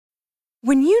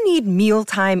When you need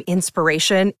mealtime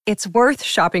inspiration, it's worth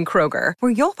shopping Kroger,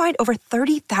 where you'll find over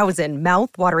 30,000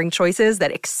 mouth-watering choices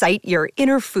that excite your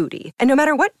inner foodie. And no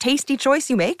matter what tasty choice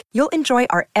you make, you'll enjoy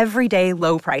our everyday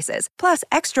low prices, plus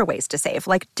extra ways to save,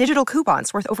 like digital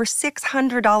coupons worth over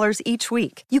 $600 each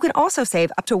week. You can also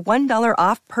save up to $1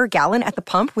 off per gallon at the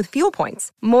pump with fuel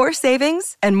points. More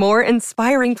savings and more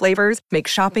inspiring flavors make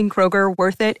shopping Kroger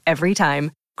worth it every time.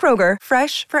 Kroger,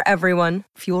 fresh for everyone.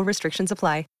 Fuel restrictions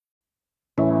apply.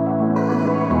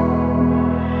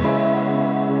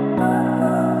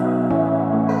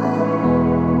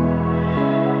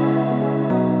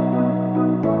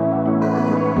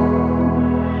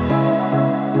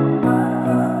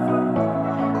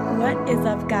 What's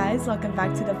up, guys? Welcome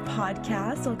back to the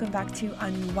podcast. Welcome back to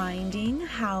Unwinding.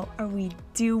 How are we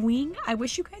doing? I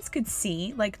wish you guys could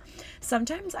see. Like,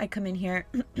 sometimes I come in here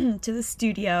to the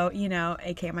studio, you know,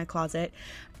 aka my closet,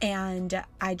 and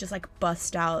I just like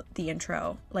bust out the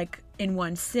intro like in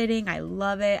one sitting. I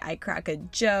love it. I crack a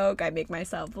joke. I make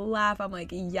myself laugh. I'm like,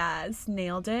 yes,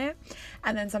 nailed it.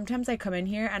 And then sometimes I come in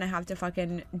here and I have to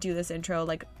fucking do this intro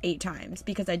like 8 times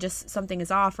because something is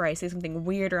off, or I say something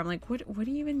weird, or I'm like, what are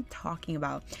you even talking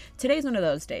about? Today's one of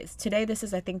those days. Today, this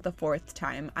is, I think, the 4th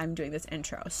time I'm doing this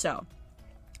intro. So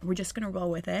we're just gonna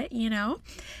roll with it, you know?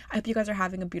 I hope you guys are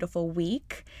having a beautiful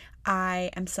week.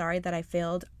 I am sorry that I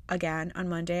failed again on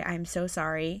Monday. I am so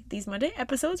sorry. These Monday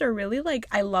episodes are really like,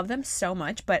 I love them so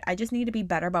much, but I just need to be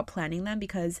better about planning them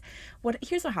because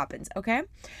here's what happens, okay?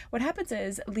 What happens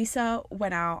is Lisa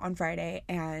went out on Friday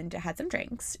and had some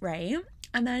drinks, right?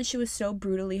 And then she was so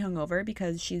brutally hungover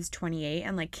because she's 28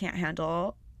 and like can't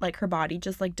handle, like her body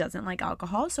just like doesn't like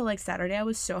alcohol. So like Saturday I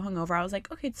was so hungover. I was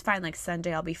like, okay, it's fine. Like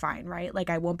Sunday I'll be fine, right? Like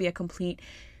I won't be a complete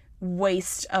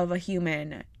waste of a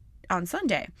human on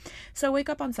Sunday. So I wake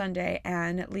up on Sunday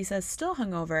and Lisa's still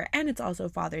hungover, and it's also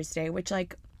Father's Day, which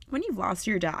like when you've lost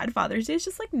your dad, Father's Day is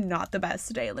just like not the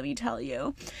best day, let me tell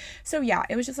you. So yeah,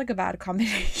 it was just like a bad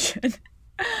combination.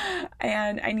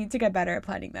 And I need to get better at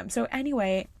planning them. So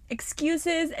anyway,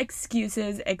 excuses.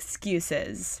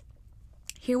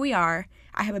 Here we are.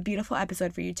 I have a beautiful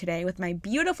episode for you today with my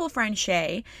beautiful friend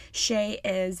Shay. Shay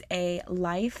is a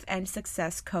life and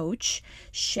success coach.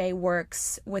 Shay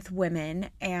works with women,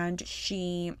 and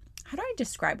how do I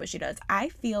describe what she does? I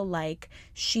feel like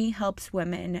she helps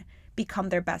women become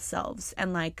their best selves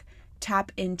and like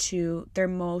tap into their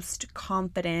most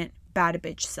confident bad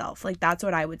bitch self. Like that's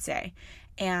what I would say.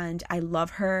 And I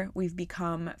love her. We've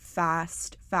become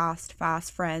fast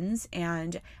friends,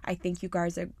 and I think you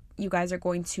guys are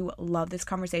going to love this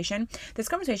conversation. This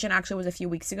conversation actually was a few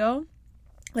weeks ago,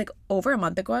 like over a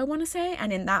month ago, I want to say.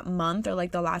 And in that month, or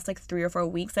like the last like 3 or 4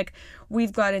 weeks, like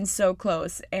we've gotten so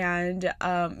close. And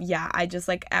yeah,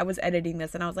 I was editing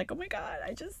this and I was like, oh my God,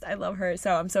 I love her.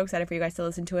 So I'm so excited for you guys to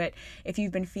listen to it. If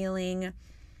you've been feeling,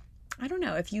 I don't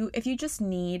know, if you just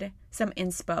need some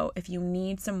inspo, if you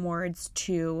need some words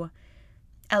to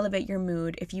elevate your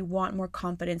mood, if you want more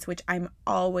confidence, which I'm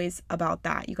always about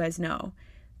that, you guys know,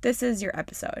 this is your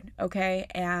episode, okay?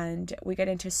 And we get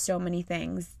into so many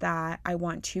things that I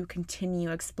want to continue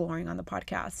exploring on the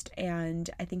podcast, and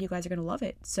I think you guys are going to love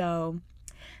it. So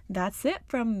that's it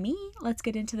from me. Let's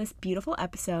get into this beautiful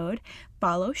episode.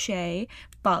 Follow Shay,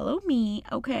 follow me,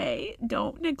 okay?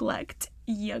 Don't neglect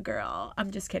ya girl.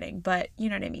 I'm just kidding, but you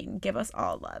know what I mean. Give us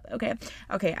all love, okay?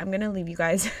 Okay, I'm gonna leave you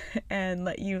guys and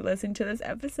let you listen to this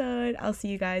episode. I'll see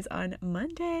you guys on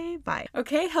Monday. Bye.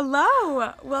 Okay,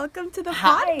 hello. Welcome to the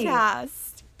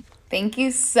podcast. Thank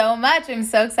you so much. I'm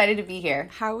so excited to be here.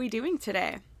 How are we doing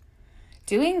today?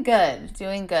 Doing good.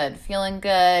 Feeling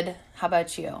good. How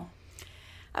about you?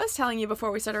 I was telling you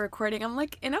before we started recording, I'm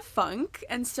like in a funk,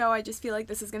 and so I just feel like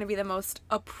this is going to be the most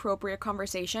appropriate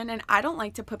conversation. And I don't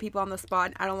like to put people on the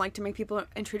spot. I don't like to make people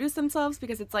introduce themselves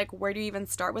because it's like, where do you even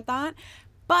start with that?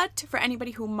 But for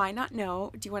anybody who might not know,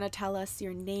 do you want to tell us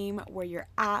your name, where you're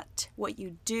at, what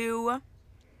you do?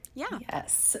 Yeah.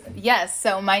 Yes.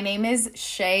 So my name is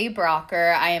Shay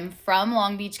Brocker. I am from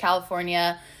Long Beach,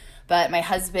 California. But my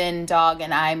husband, dog,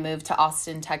 and I moved to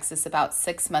Austin, Texas about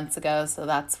 6 months ago. So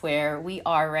that's where we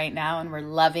are right now. And we're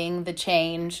loving the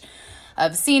change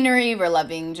of scenery. We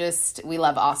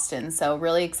love Austin. So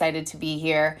really excited to be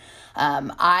here.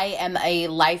 I am a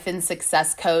life and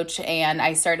success coach, and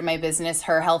I started my business,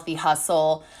 Her Healthy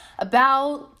Hustle,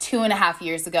 about 2.5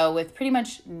 years ago with pretty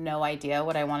much no idea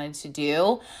what I wanted to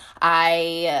do.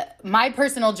 My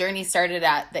personal journey started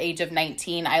at the age of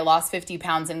 19. I lost 50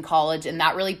 pounds in college, and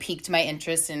that really piqued my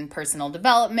interest in personal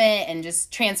development and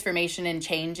just transformation and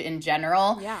change in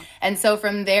general. Yeah. And so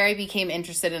from there, I became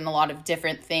interested in a lot of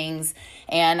different things.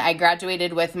 And I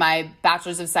graduated with my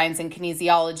Bachelor's of Science in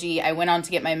Kinesiology. I went on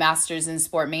to get my Master's in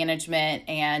Sport Management.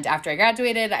 And after I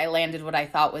graduated, I landed what I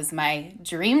thought was my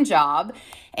dream job.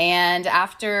 And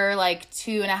after like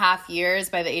 2.5 years,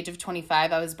 by the age of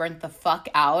 25, I was burnt the fuck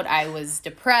out. I was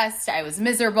depressed. I was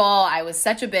miserable. I was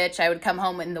such a bitch. I would come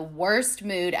home in the worst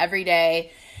mood every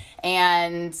day.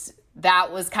 And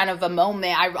that was kind of a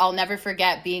moment. I'll never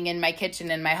forget being in my kitchen,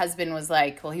 and my husband was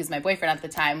like, well, he was my boyfriend at the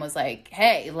time, was like,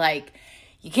 hey, like,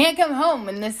 you can't come home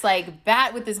in this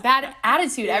with this bad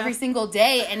attitude every single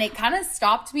day. And it kind of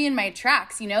stopped me in my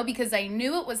tracks, because I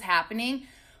knew it was happening,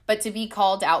 but to be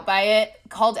called out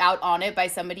on it by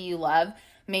somebody you love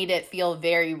made it feel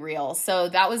very real. So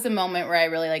that was the moment where I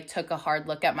really took a hard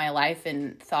look at my life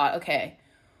and thought, okay,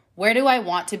 where do I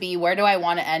want to be? Where do I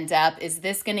want to end up? Is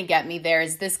this going to get me there?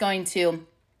 Is this going to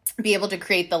be able to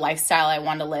create the lifestyle I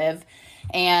want to live?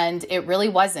 And it really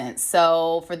wasn't.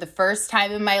 So for the first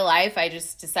time in my life, I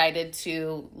just decided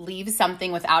to leave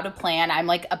something without a plan. I'm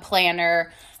like a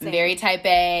planner. Same. I'm very type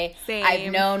A. Same.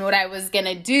 I've known what I was going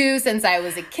to do since I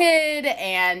was a kid.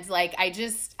 And I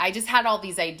just had all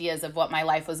these ideas of what my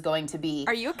life was going to be.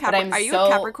 Are you a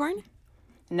Capricorn?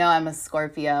 No, I'm a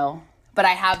Scorpio. But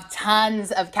I have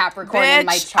tons of Capricorn in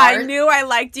my chart. I knew I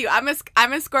liked you. I'm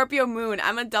a Scorpio moon.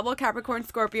 I'm a double Capricorn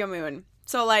Scorpio moon.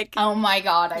 So oh my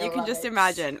God, you can just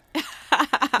imagine.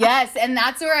 Yes, and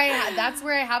that's where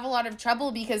I have a lot of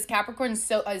trouble, because Capricorn is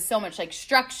so much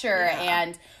structure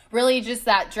and really just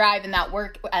that drive and that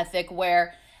work ethic,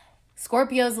 where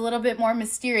Scorpio is a little bit more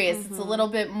mysterious. Mm-hmm. It's a little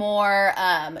bit more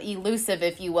elusive,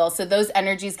 if you will. So those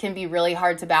energies can be really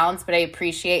hard to balance, but I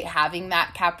appreciate having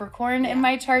that Capricorn in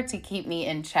my chart to keep me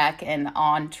in check and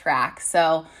on track.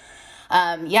 So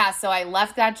so I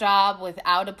left that job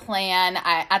without a plan.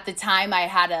 At the time, I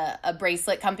had a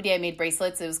bracelet company. I made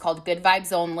bracelets. It was called Good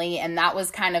Vibes Only, and that was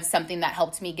kind of something that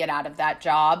helped me get out of that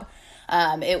job.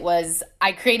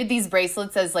 I created these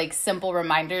bracelets as simple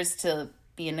reminders to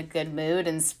be in a good mood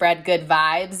and spread good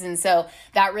vibes. And so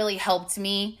that really helped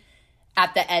me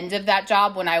at the end of that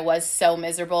job when I was so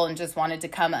miserable and just wanted to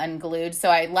come unglued. So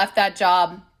I left that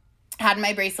job, had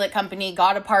my bracelet company,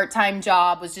 got a part-time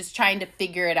job, was just trying to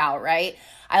figure it out, right?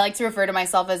 I like to refer to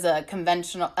myself as a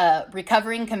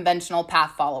recovering conventional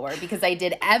path follower, because I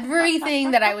did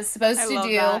everything that I was supposed to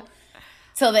do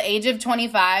till the age of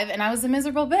 25, and I was a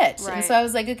miserable bitch. Right. And so I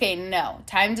was like, okay, no,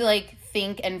 time to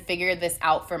think and figure this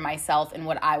out for myself and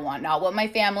what I want, not what my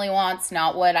family wants,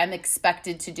 not what I'm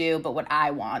expected to do, but what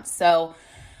I want. So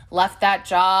left that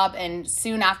job, and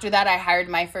soon after that, I hired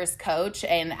my first coach.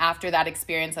 And after that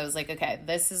experience, I was like, okay,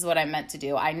 this is what I'm meant to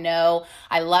do. I know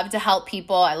I love to help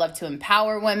people. I love to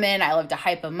empower women. I love to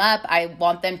hype them up. I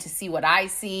want them to see what I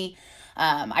see.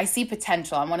 I see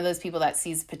potential. I'm one of those people that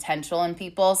sees potential in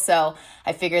people. So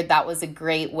I figured that was a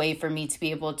great way for me to be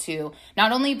able to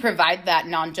not only provide that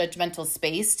non-judgmental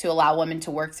space to allow women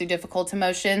to work through difficult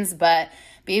emotions, but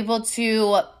be able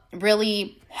to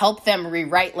really help them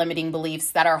rewrite limiting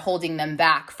beliefs that are holding them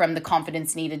back from the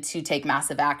confidence needed to take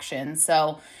massive action.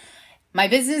 So my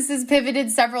business has pivoted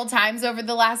several times over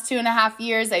the last 2.5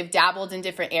 years. I've dabbled in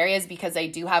different areas because I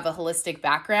do have a holistic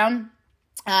background.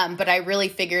 But I really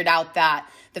figured out that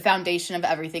the foundation of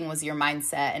everything was your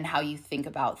mindset and how you think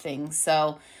about things.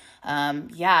 So,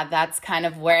 that's kind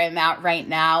of where I'm at right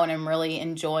now. And I'm really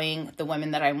enjoying the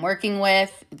women that I'm working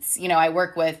with. It's, I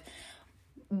work with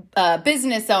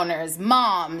business owners,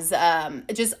 moms,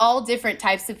 just all different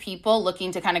types of people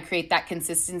looking to kind of create that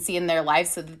consistency in their life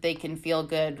so that they can feel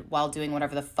good while doing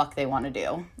whatever the fuck they want to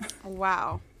do.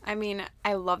 Wow. I mean,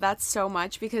 I love that so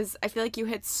much, because I feel like you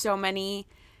hit so many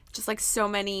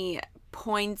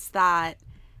points that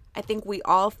I think we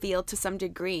all feel to some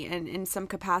degree and in some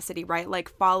capacity, right?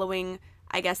 Following,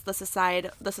 I guess, the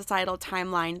societal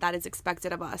timeline that is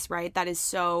expected of us, right? That is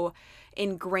so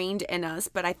ingrained in us,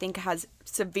 but I think has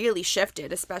severely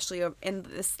shifted, especially in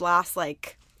this last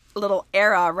little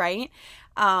era, right?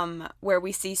 Where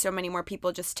we see so many more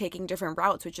people just taking different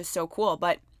routes, which is so cool.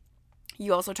 But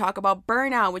you also talk about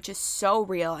burnout, which is so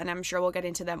real, and I'm sure we'll get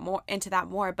into that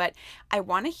more. But I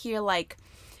want to hear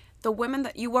the women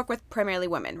that you work with, primarily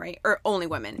women, right? Or only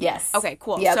women? Yes. Okay,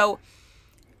 cool. Yep. So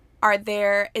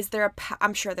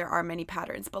I'm sure there are many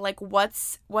patterns, but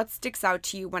what sticks out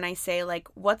to you when I say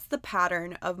what's the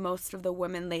pattern of most of the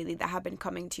women lately that have been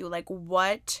coming to you?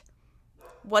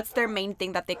 what's their main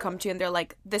thing that they come to and they're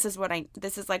like, this is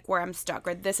like where I'm stuck,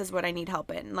 or this is what I need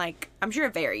help in? Like, I'm sure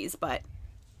it varies, but.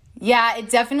 Yeah, it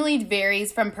definitely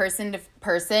varies from person to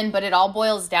person, but it all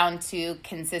boils down to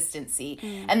consistency.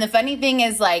 And the funny thing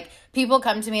is, like, people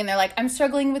come to me and they're like, I'm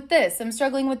struggling with this, I'm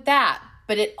struggling with that.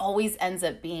 But it always ends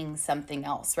up being something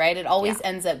else, right? It always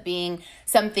ends up being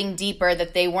something deeper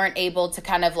that they weren't able to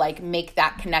kind of like make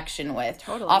that connection with.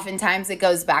 Totally. Oftentimes it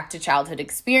goes back to childhood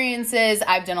experiences.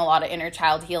 I've done a lot of inner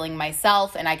child healing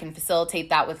myself, and I can facilitate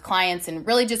that with clients, and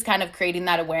really just kind of creating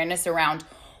that awareness around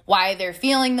why they're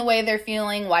feeling the way they're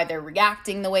feeling, why they're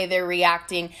reacting the way they're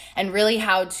reacting, and really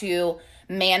how to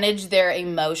manage their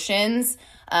emotions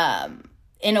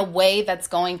in a way that's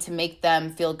going to make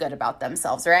them feel good about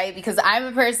themselves, right? Because I'm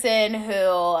a person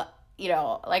who, you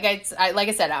know, like I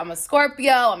said, I'm a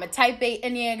Scorpio, I'm a type 8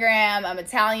 Enneagram, I'm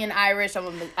Italian, Irish,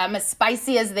 I'm as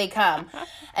spicy as they come.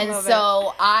 And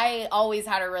so I always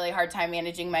had a really hard time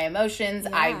managing my emotions.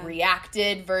 Yeah. I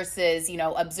reacted versus, you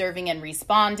know, observing and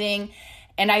responding.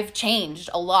 And I've changed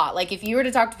a lot. Like, if you were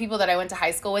to talk to people that I went to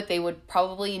high school with, they would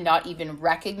probably not even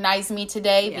recognize me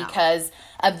today because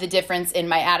of the difference in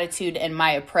my attitude and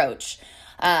my approach.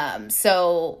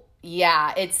 So,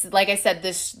 yeah, it's like I said,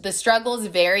 the struggles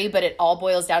vary, but it all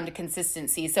boils down to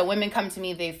consistency. So women come to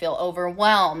me, they feel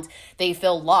overwhelmed, they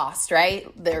feel lost, right?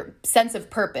 Their sense of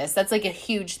purpose. That's like a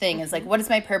huge thing. It's like, what is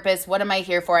my purpose? What am I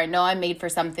here for? I know I'm made for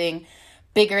something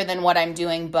bigger than what I'm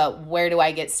doing, but where do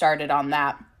I get started on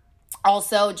that?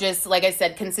 Also, just like I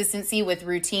said, consistency with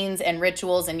routines and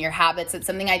rituals and your habits. It's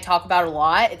something I talk about a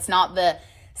lot. It's not the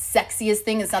sexiest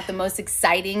thing. It's not the most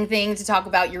exciting thing to talk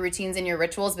about your routines and your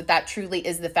rituals, but that truly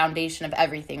is the foundation of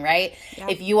everything, right? Yeah.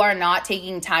 If you are not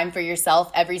taking time for yourself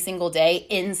every single day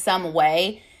in some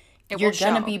way, you're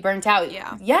going to be burnt out.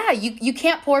 Yeah, you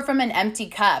can't pour from an empty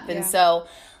cup. And so,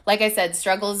 like I said,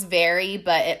 struggles vary,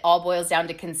 but it all boils down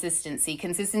to consistency.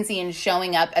 Consistency in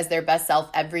showing up as their best self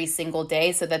every single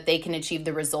day so that they can achieve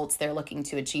the results they're looking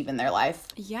to achieve in their life.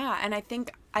 Yeah, and I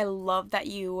think I love that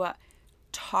you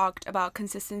talked about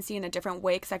consistency in a different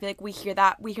way, because I feel like we hear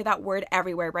that word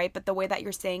everywhere, right? But the way that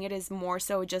you're saying it is more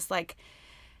so just like,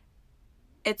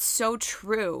 it's so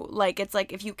true. Like, it's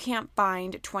like, if you can't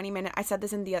find 20 minutes, I said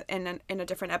this in a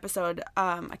different episode,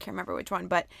 I can't remember which one,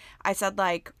 but I said,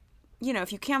 like, you know,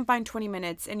 if you can't find 20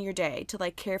 minutes in your day to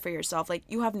like care for yourself, like,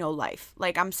 you have no life.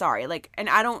 Like, I'm sorry. Like, and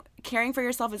caring for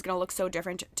yourself is going to look so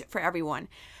different for everyone.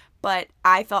 But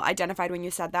I felt identified when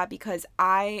you said that, because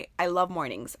I love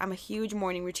mornings. I'm a huge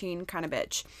morning routine kind of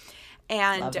bitch.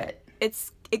 And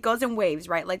it goes in waves,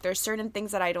 right? Like, there's certain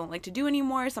things that I don't like to do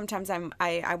anymore. Sometimes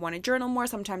I want to journal more.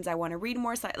 Sometimes I want to read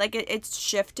more. So, like, it's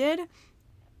shifted,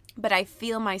 but I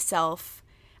feel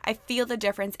the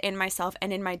difference in myself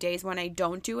and in my days when I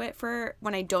don't do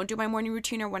my morning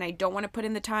routine, or when I don't want to put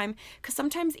in the time. Because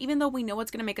sometimes, even though we know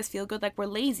what's going to make us feel good, like, we're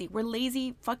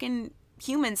lazy fucking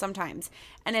humans sometimes.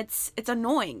 And it's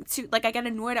annoying too. Like, I get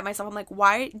annoyed at myself. I'm like,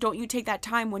 why don't you take that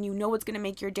time when you know it's going to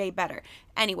make your day better?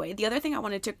 Anyway, the other thing I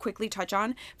wanted to quickly touch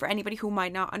on for anybody who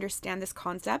might not understand this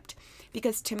concept,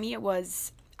 because to me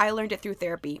I learned it through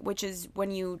therapy, which is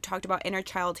when you talked about inner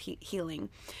child healing.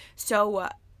 So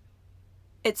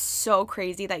it's so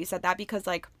crazy that you said that, because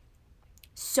like,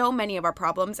 so many of our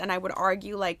problems, and I would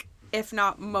argue, like, if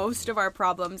not most of our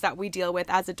problems that we deal with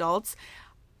as adults,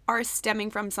 are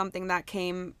stemming from something that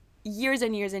came years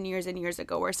and years and years and years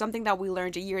ago, or something that we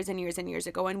learned years and years and years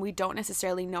ago, and we don't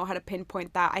necessarily know how to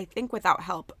pinpoint that, I think, without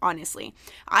help. Honestly,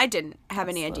 I didn't have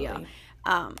any idea.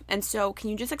 And so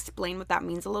can you just explain what that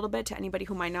means a little bit to anybody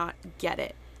who might not get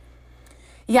it?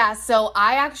 Yeah, so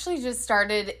I actually just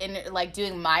started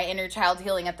doing my inner child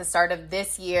healing at the start of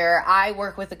this year. I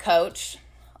work with a coach.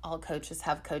 All coaches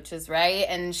have coaches, right?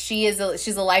 And she's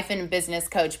a life and business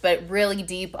coach, but really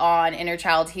deep on inner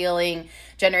child healing,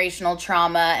 generational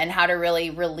trauma, and how to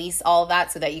really release all of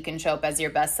that so that you can show up as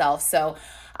your best self. So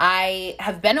I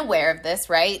have been aware of this,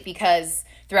 right? Because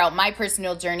throughout my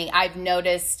personal journey, I've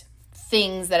noticed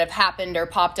things that have happened or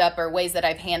popped up, or ways that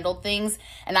I've handled things,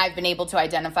 and I've been able to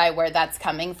identify where that's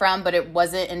coming from. But it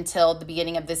wasn't until the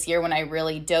beginning of this year when I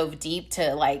really dove deep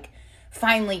to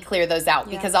finally clear those out.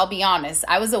 Because I'll be honest,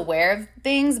 I was aware of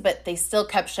things, but they still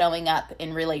kept showing up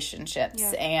in relationships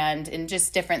and in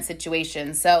just different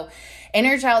situations. So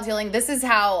inner child healing, this is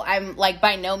how I'm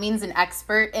by no means an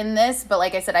expert in this, but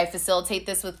like I said, I facilitate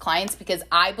this with clients because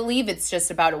I believe it's just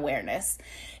about awareness.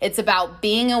 It's about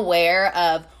being aware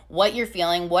of what you're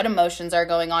feeling, what emotions are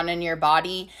going on in your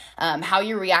body, how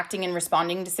you're reacting and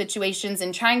responding to situations,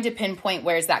 and trying to pinpoint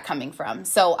where is that coming from.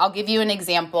 So I'll give you an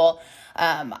example.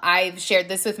 I've shared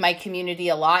this with my community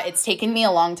a lot. It's taken me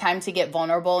a long time to get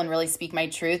vulnerable and really speak my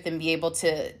truth and be able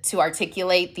to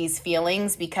articulate these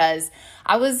feelings, because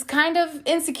I was kind of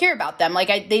insecure about them. Like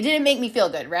they didn't make me feel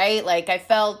good, right? Like I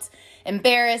felt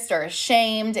embarrassed or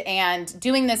ashamed, and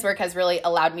doing this work has really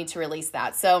allowed me to release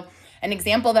that. So an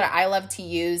example that I love to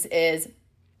use is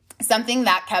something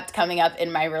that kept coming up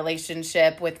in my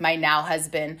relationship with my now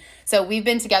husband. So we've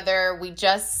been together, we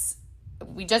just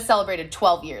celebrated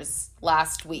 12 years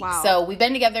last week. Wow. So we've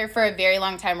been together for a very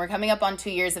long time. We're coming up on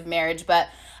 2 years of marriage, but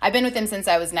I've been with him since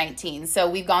I was 19. So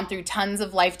we've gone through tons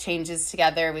of life changes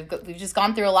together. We've just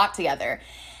gone through a lot together.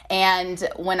 And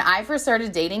when I first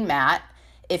started dating Matt,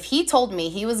 if he told me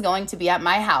he was going to be at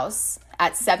my house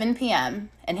at 7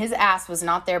 p.m. and his ass was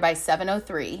not there by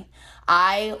 7:03,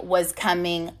 I was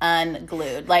coming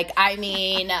unglued. Like, I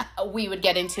mean, we would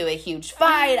get into a huge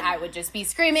fight. I would just be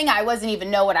screaming. I wasn't even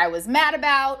know what I was mad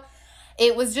about.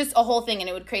 It was just a whole thing, and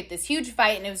it would create this huge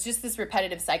fight, and it was just this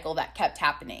repetitive cycle that kept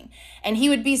happening. And he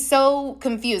would be so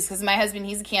confused because my husband,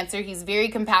 he's a Cancer. He's very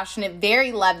compassionate,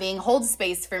 very loving, holds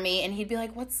space for me, and he'd be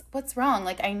like, what's wrong?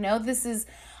 Like, I know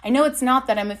it's not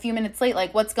that I'm a few minutes late.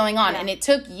 Like, what's going on? Yeah. And it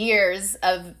took years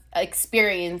of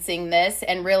experiencing this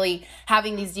and really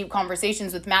having these deep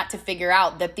conversations with Matt to figure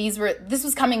out that this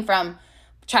was coming from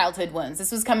childhood wounds.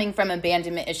 This was coming from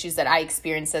abandonment issues that I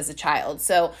experienced as a child.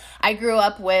 So I grew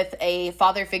up with a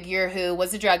father figure who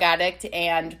was a drug addict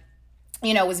and,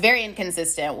 was very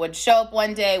inconsistent, would show up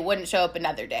one day, wouldn't show up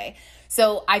another day.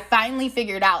 So I finally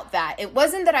figured out that it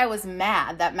wasn't that I was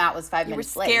mad that Matt was 5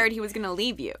 minutes late. You were scared he was going to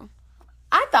leave you.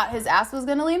 I thought his ass was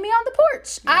going to leave me on the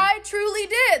porch. Yeah. I truly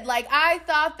did. Like, I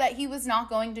thought that he was not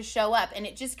going to show up. And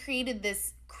it just created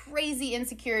this crazy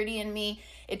insecurity in me.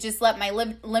 It just let my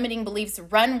limiting beliefs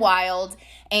run wild.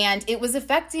 And it was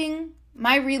affecting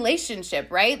my relationship,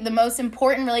 right? The most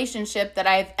important relationship that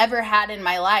I've ever had in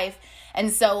my life.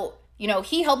 And so,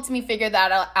 he helped me figure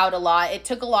that out a lot. It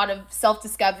took a lot of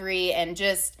self-discovery and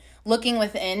just looking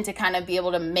within to kind of be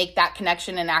able to make that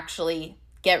connection and actually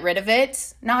get rid of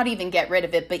it. Not even get rid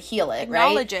of it, but heal it,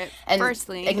 acknowledge right? It, and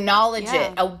firstly. Acknowledge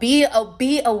it.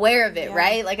 Be aware of it,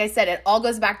 right? Like I said, it all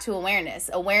goes back to awareness.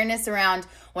 Awareness around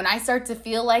when I start to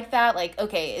feel like that, like,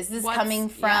 okay, is this coming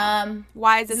from... Yeah.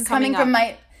 Why is this coming from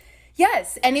my...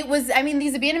 Yes. And it was,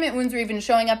 these abandonment wounds were even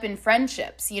showing up in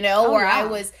friendships, where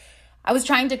I was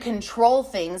trying to control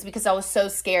things because I was so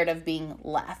scared of being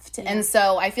left. Yeah. And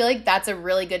so I feel like that's a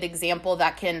really good example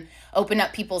that can open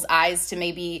up people's eyes to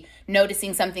maybe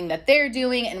noticing something that they're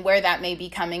doing and where that may be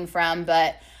coming from.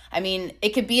 But it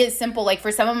could be as simple, like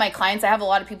for some of my clients, I have a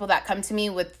lot of people that come to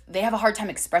me they have a hard time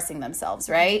expressing themselves,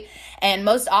 right? And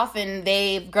most often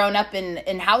they've grown up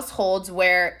in households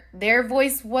where their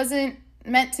voice wasn't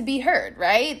meant to be heard,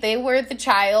 right? They were the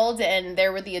child and they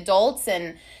were the adults,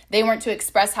 and they weren't to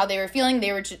express how they were feeling.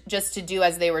 They were just to do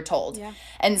as they were told. Yeah.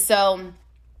 And so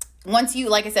once you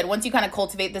kind of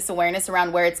cultivate this awareness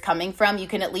around where it's coming from, you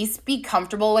can at least be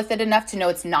comfortable with it enough to know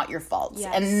it's not your fault.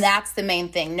 Yes. And that's the main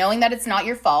thing. Knowing that it's not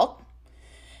your fault.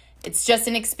 It's just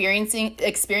an experience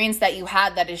that you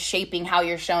had that is shaping how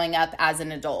you're showing up as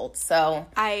an adult. So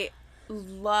I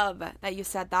love that you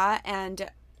said that. And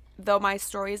though my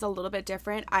story is a little bit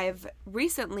different, I've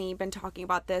recently been talking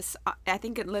about this, I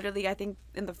think in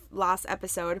the last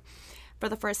episode for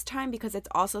the first time, because it's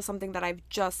also something that I've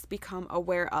just become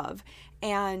aware of.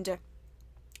 And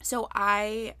so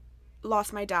I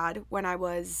lost my dad when I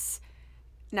was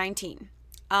 19.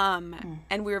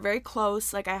 And we were very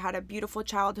close. Like, I had a beautiful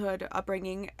childhood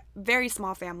upbringing, very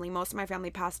small family. Most of my family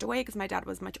passed away because my dad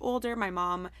was much older. My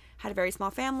mom had a very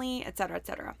small family, etc.,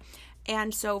 etc.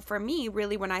 And so for me,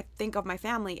 really, when I think of my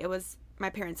family, it was my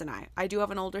parents and I. I do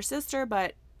have an older sister,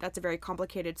 but that's a very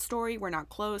complicated story. We're not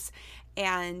close.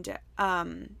 And,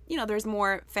 there's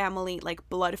more family, like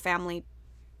blood family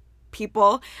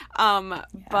people,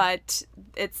 but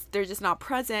they're just not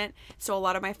present. So a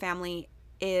lot of my family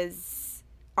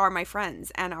are my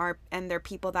friends and they're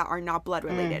people that are not blood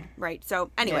related, right?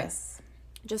 So anyway,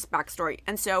 just backstory.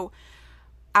 And so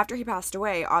after he passed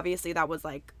away, obviously that was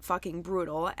like fucking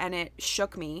brutal, and it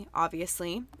shook me,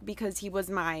 obviously, because he was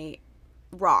my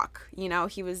rock. He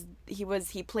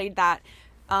played that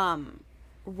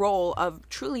role of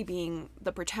truly being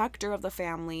the protector of the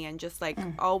family and just like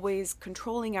always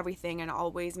controlling everything and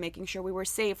always making sure we were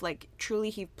safe. Like, truly,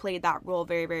 he played that role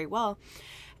very, very well.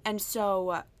 And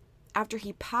so after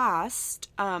he passed,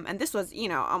 and this was,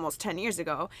 almost 10 years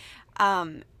ago,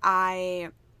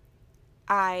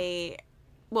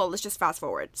 well, let's just fast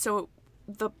forward. So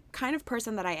the kind of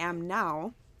person that I am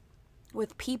now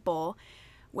with people,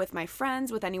 with my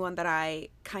friends, with anyone that I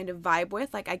kind of vibe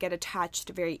with, like, I get attached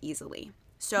very easily.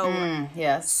 So,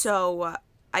 yes. So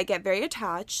I get very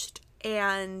attached,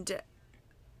 and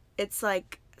it's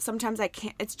like sometimes I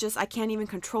can't even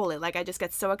control it. Like, I just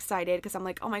get so excited because I'm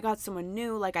like, oh my God, someone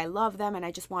new. Like, I love them, and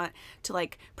I just want to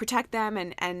like protect them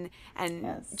and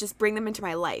Yes. just bring them into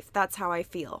my life. That's how I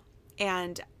feel.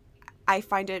 And I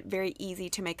find it very easy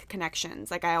to make connections,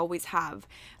 like I always have.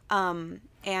 And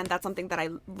that's something that I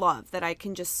love, that I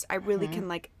really can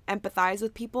like empathize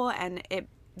with people, and it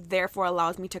therefore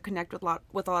allows me to connect with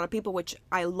a lot of people, which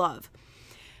I love.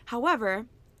 However,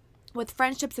 with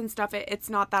friendships and stuff, it's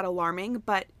not that alarming,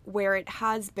 but where it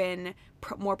has been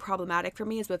more problematic for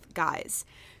me is with guys.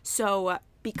 So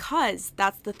because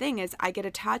that's the thing, is I get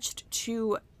attached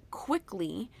too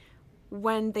quickly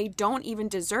when they don't even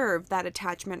deserve that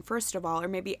attachment, first of all, or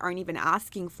maybe aren't even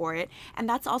asking for it. And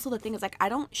that's also the thing, is like, I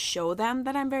don't show them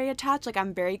that I'm very attached. Like,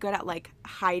 I'm very good at like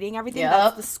hiding everything. Yep.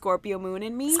 That's the Scorpio moon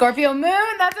in me. Scorpio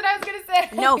moon, that's what I was gonna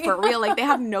say. No, for real. Like, they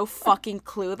have no fucking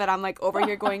clue that I'm like over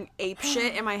here going ape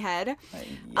shit in my head.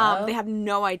 Yep. They have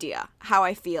no idea how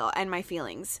I feel and my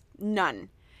feelings. None.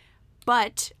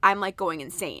 But I'm like going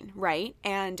insane, right?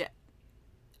 And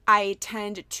I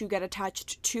tend to get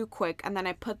attached too quick, and then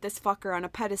I put this fucker on a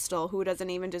pedestal who doesn't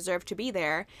even deserve to be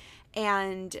there,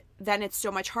 and then it's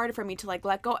so much harder for me to like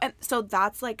let go. And so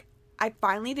that's like, I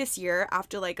finally this year,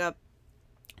 after like a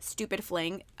stupid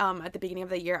fling at the beginning of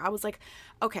the year, I was like,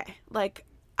 okay, like,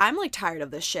 I'm like tired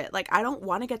of this shit. Like, I don't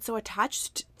want to get so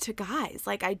attached to guys.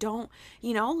 Like, I don't,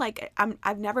 like,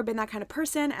 I've never been that kind of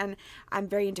person, and I'm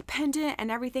very independent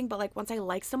and everything, but like, once I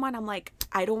like someone, I'm like,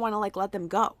 I don't want to like let them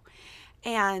go.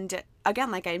 And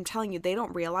again, like I'm telling you, they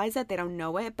don't realize it, they don't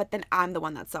know it, but then I'm the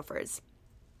one that suffers.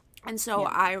 And so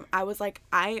I was like,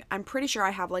 I'm pretty sure I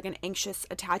have like an anxious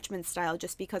attachment style,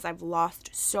 just because I've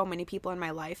lost so many people in my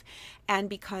life. And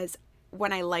because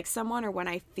when I like someone, or when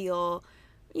I feel,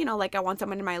 like I want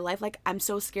someone in my life, like I'm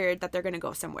so scared that they're going to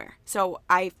go somewhere. So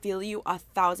I feel you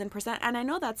 1,000%. And I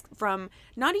know that's from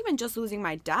not even just losing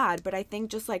my dad, but I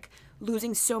think just like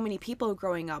losing so many people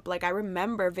growing up. Like, I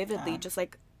remember vividly just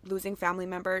like losing family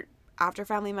member after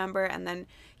family member, and then,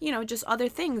 just other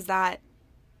things that,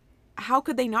 how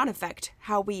could they not affect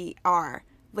how we are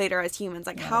later as humans?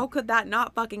 Like, how could that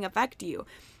not fucking affect you?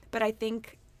 But I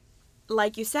think,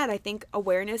 like you said, I think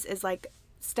awareness is like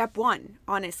step one,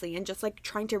 honestly, and just like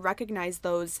trying to recognize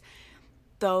those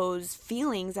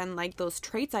feelings and like those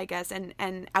traits, I guess. And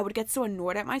I would get so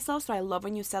annoyed at myself. So I love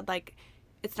when you said like,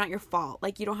 it's not your fault.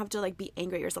 Like, you don't have to like be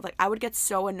angry at yourself. Like, I would get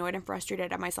so annoyed and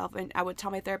frustrated at myself, and I would tell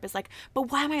my therapist like,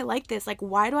 but why am I like this? Like,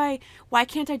 why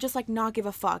can't I just like not give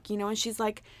a fuck? And she's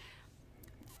like,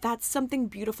 that's something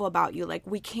beautiful about you. Like,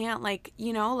 we can't like,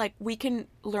 like we can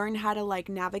learn how to like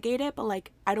navigate it, but like,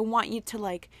 I don't want you to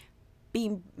like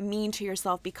be mean to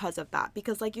yourself because of that.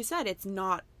 Because like you said, it's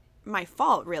not my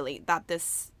fault really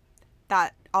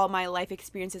that all my life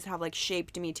experiences have like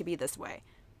shaped me to be this way.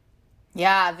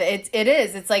 Yeah, it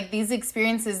is. It's like these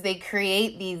experiences, they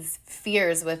create these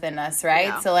fears within us, right?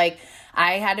 Yeah. So like,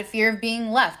 I had a fear of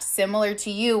being left, similar to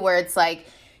you, where it's like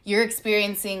your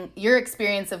experience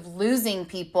of losing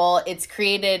people, it's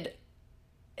created,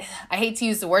 I hate to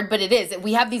use the word, but it is.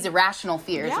 We have these irrational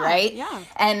fears, right? Yeah.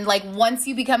 And like, once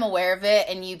you become aware of it,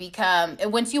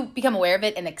 and once you become aware of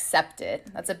it and accept it,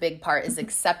 that's a big part, is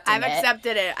accepting it. I've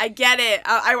accepted it. I get it.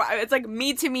 It's like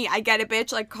me to me. I get it,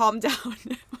 bitch. Like, calm down.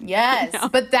 Yes.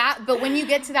 But when you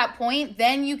get to that point,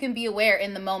 then you can be aware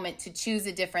in the moment to choose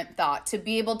a different thought, to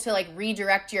be able to like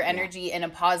redirect your energy in a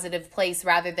positive place,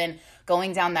 rather than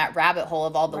going down that rabbit hole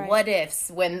of all the what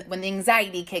ifs, when the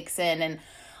anxiety kicks in and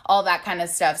all that kind of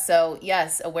stuff. So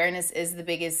yes, awareness is the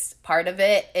biggest part of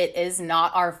it. It is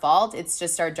not our fault. It's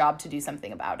just our job to do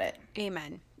something about it.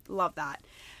 Amen. Love that.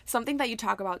 Something that you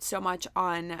talk about so much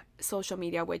on social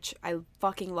media, which I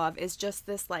fucking love, is just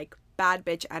this like bad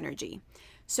bitch energy.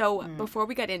 So before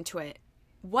we get into it,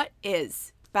 what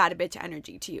is bad bitch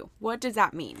energy to you? What does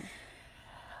that mean?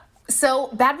 So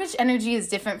bad bitch energy is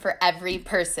different for every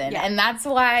person. Yeah. And that's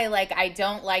why like I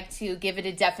don't like to give it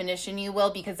a definition, you will,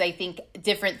 because I think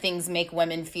different things make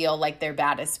women feel like they're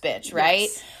baddest bitch, right?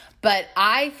 Yes. But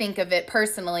I think of it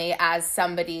personally as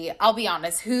somebody, I'll be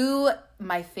honest, who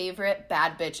my favorite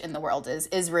bad bitch in the world is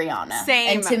Rihanna.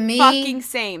 Same. And to me, fucking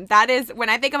same. That is, when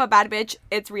I think of a bad bitch,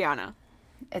 it's Rihanna.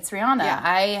 It's Rihanna. Yeah.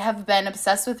 I have been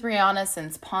obsessed with Rihanna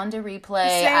since Pon de Replay.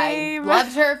 Same. I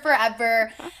loved her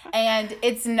forever. And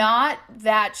it's not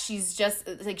that she's just,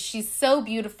 like, she's so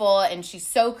beautiful and she's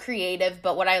so creative.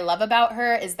 But what I love about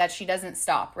her is that she doesn't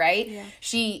stop, right? Yeah.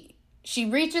 She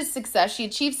reaches success, she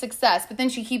achieves success, but then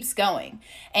she keeps going.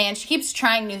 And she keeps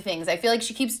trying new things. I feel like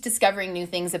she keeps discovering new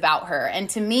things about her. And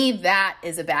to me, that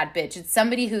is a bad bitch. It's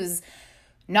somebody who's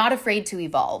not afraid to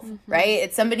evolve, right?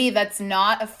 It's somebody that's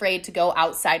not afraid to go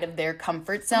outside of their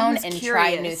comfort zone and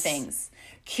try new things.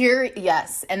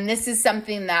 Yes. And this is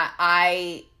something that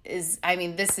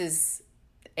this is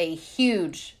a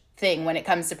huge thing when it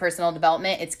comes to personal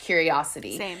development. It's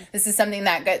curiosity. Same. This is something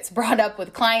that gets brought up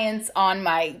with clients on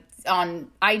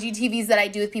IGTVs that I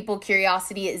do with people.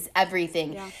 Curiosity is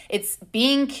everything. Yeah. It's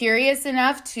being curious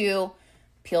enough to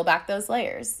peel back those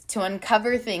layers, to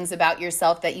uncover things about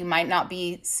yourself that you might not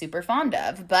be super fond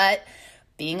of, but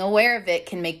being aware of it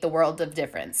can make the world of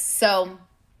difference. So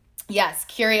yes,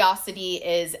 curiosity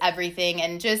is everything,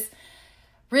 and just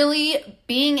really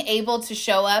being able to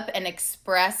show up and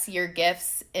express your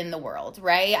gifts in the world,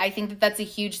 right? I think that that's a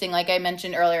huge thing. Like I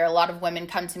mentioned earlier, a lot of women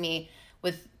come to me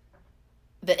with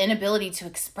the inability to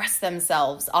express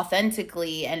themselves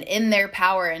authentically and in their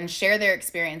power and share their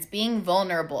experience, being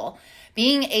vulnerable,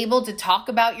 being able to talk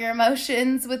about your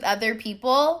emotions with other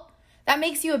people. That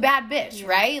makes you a bad bitch,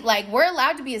 right? Like, we're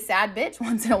allowed to be a sad bitch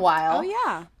once in a while. Oh,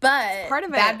 yeah. But part of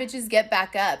it. Bad bitches get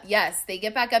back up. Yes, they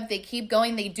get back up. They keep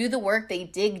going. They do the work. They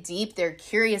dig deep. They're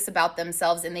curious about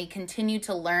themselves, and they continue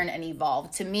to learn and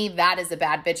evolve. To me, that is a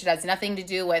bad bitch. It has nothing to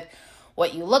do with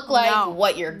what you look like,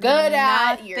 what you're good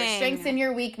at, your strengths and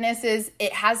your weaknesses.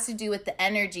 It has to do with the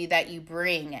energy that you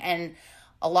bring. And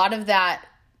a lot of that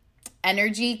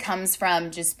energy comes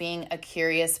from just being a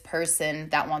curious person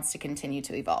that wants to continue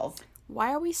to evolve.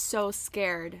 Why are we so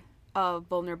scared of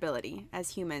vulnerability as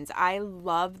humans? I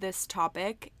love this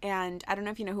topic, and I don't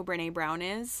know if you know who Brené Brown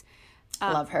is.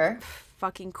 Love her.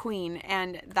 Fucking queen.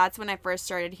 And that's when I first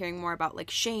started hearing more about like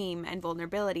shame and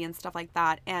vulnerability and stuff like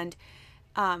that. And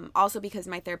also because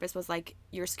my therapist was like,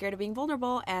 you're scared of being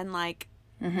vulnerable, and like,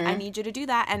 I need you to do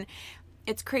that. And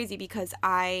it's crazy because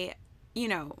I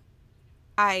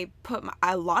put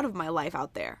a lot of my life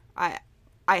out there.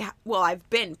 I've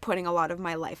been putting a lot of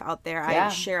my life out there. Yeah. I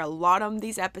share a lot on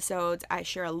these episodes. I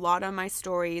share a lot on my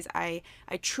stories. I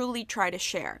truly try to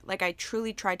share. Like, I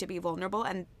truly try to be vulnerable,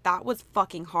 and that was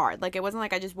fucking hard. Like, it wasn't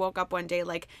like I just woke up one day.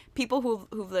 Like, people who've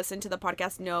listened to the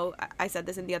podcast know, I said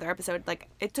this in the other episode, like,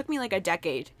 it took me like a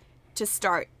decade to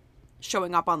start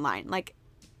showing up online. Like,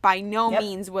 by no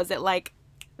means was it like,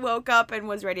 woke up and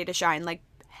was ready to shine. Like,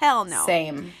 hell no.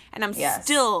 Same. And I'm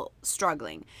still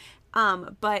struggling.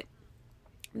 But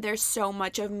there's so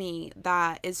much of me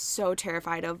that is so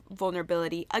terrified of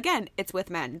vulnerability. Again, it's with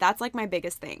men. That's like my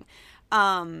biggest thing.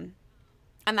 And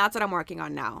that's what I'm working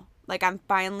on now. Like, I'm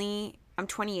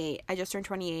 28. I just turned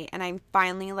 28, and I'm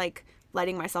finally like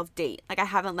letting myself date. Like, I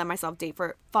haven't let myself date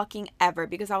for fucking ever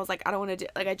because I was like, I don't want to do,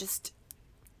 like,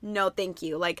 no, thank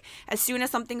you. Like, as soon as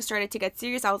something started to get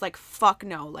serious, I was like, fuck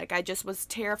no. Like, I just was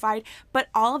terrified. But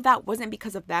all of that wasn't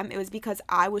because of them. It was because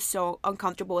I was so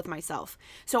uncomfortable with myself.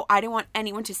 So I didn't want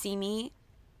anyone to see me,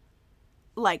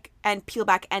 like, and peel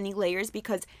back any layers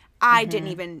because I didn't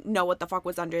even know what the fuck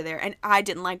was under there. And I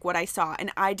didn't like what I saw.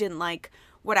 And I didn't like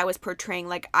what I was portraying.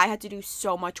 Like, I had to do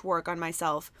so much work on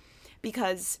myself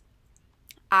because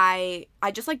I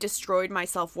just, like, destroyed my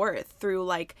self-worth through,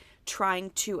 like, trying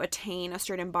to attain a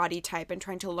certain body type and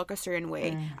trying to look a certain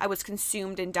way. I was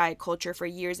consumed in diet culture for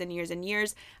years and years and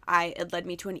years. It led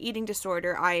me to an eating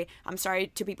disorder. I'm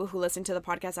sorry to people who listen to the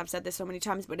podcast. I've said this so many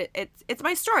times, but it's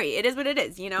my story. It is what it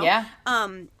is, you know? Yeah.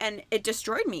 And it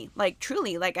destroyed me, like,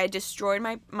 truly. Like, I destroyed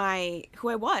my who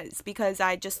I was because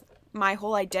my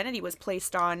whole identity was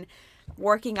placed on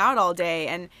working out all day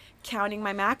and counting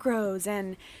my macros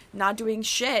and not doing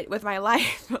shit with my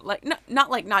life. Like, not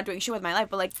like not doing shit with my life,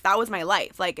 but like, that was my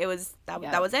life. Like, it was that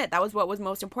was it. That was what was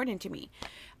most important to me.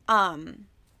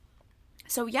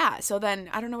 So then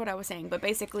I don't know what I was saying, but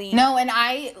basically no. And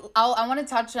I want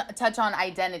to touch on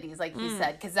identities, like you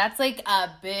said, because that's like a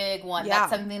big one.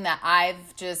 That's something that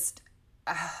I've just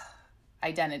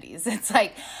identities. It's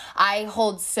like I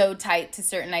hold so tight to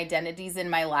certain identities in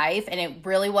my life, and it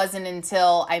really wasn't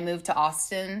until I moved to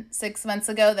Austin 6 months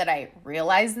ago that I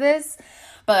realized this.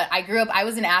 But I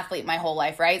was an athlete my whole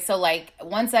life, right? So like,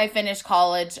 once I finished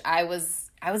college, I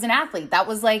was an athlete. That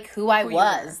was like who I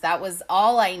was. That was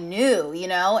all I knew, you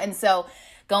know? And so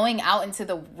going out into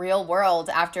the real world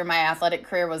after my athletic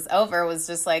career was over was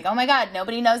just like, oh my God,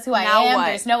 nobody knows who I am. What?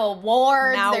 There's no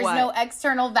awards. There's no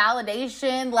external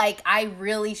validation. Like, I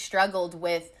really struggled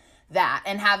with that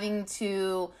and having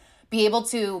to be able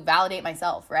to validate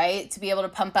myself, right? To be able to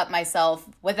pump up myself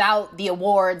without the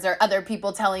awards or other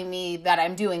people telling me that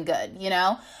I'm doing good, you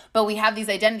know? But we have these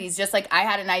identities, just like I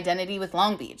had an identity with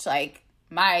Long Beach. Like,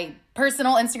 my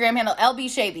personal Instagram handle, LB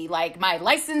Shaby. Like, my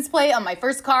license plate on my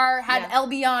first car had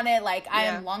LB on it. Like, I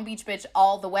am Long Beach bitch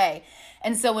all the way.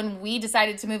 And so when we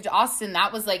decided to move to Austin,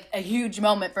 that was like a huge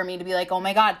moment for me to be like, oh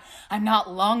my God, I'm not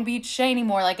Long Beach Shay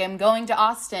anymore. Like, I'm going to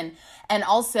Austin. And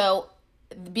also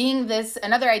being this,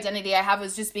 another identity I have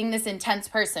was just being this intense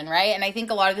person, right? And I think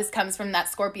a lot of this comes from that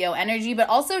Scorpio energy, but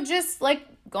also just like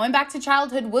going back to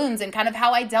childhood wounds and kind of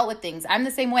how I dealt with things. I'm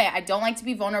the same way. I don't like to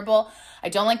be vulnerable. I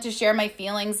don't like to share my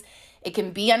feelings. It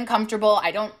can be uncomfortable.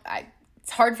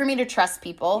 It's hard for me to trust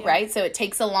people, right? So it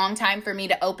takes a long time for me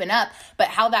to open up, but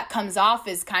how that comes off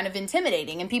is kind of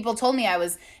intimidating. And people told me I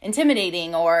was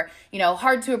intimidating or,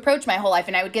 hard to approach my whole life.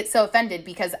 And I would get so offended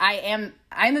because I'm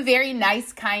a very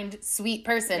nice, kind, sweet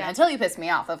person until you piss me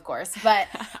off, of course. But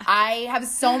I have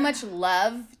so much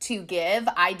love to give.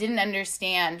 I didn't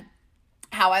understand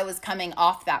how I was coming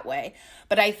off that way.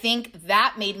 But I think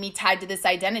that made me tied to this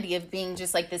identity of being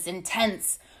just like this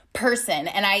intense person.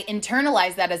 And I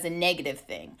internalized that as a negative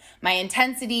thing. My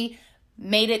intensity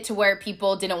made it to where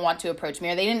people didn't want to approach me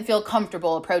or they didn't feel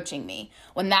comfortable approaching me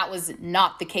when that was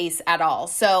not the case at all.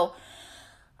 So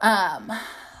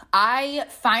I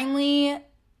finally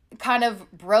kind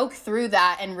of broke through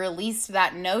that and released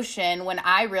that notion when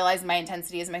I realized my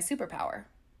intensity is my superpower.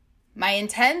 My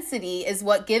intensity is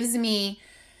what gives me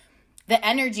the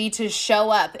energy to show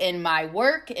up in my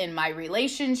work, in my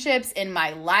relationships, in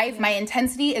my life. My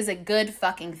intensity is a good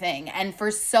fucking thing. And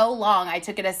for so long, I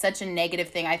took it as such a negative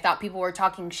thing. I thought people were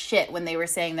talking shit when they were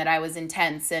saying that I was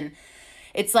intense. And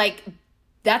it's like,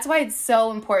 that's why it's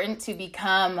so important to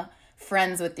become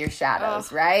friends with your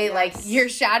shadows, right? Yes. Like your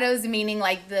shadows, meaning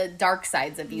like the dark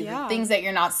sides of you, the things that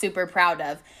you're not super proud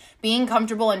of. Being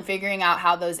comfortable and figuring out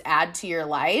how those add to your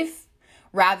life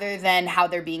rather than how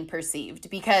they're being perceived,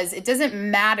 because it doesn't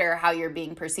matter how you're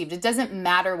being perceived. It doesn't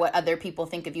matter what other people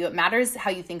think of you. It matters how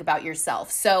you think about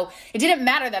yourself. So it didn't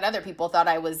matter that other people thought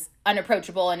I was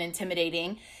unapproachable and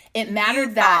intimidating. It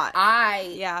mattered that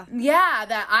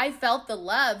that I felt the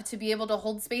love to be able to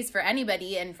hold space for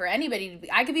anybody and for anybody to be,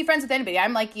 I could be friends with anybody.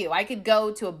 I'm like you. I could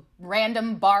go to a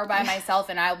random bar by myself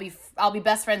and I'll be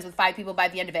best friends with 5 people by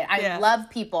the end of it. I love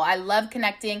people. I love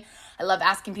connecting. I love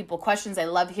asking people questions. I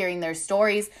love hearing their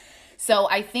stories. So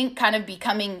I think kind of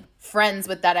becoming friends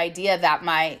with that idea that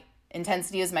my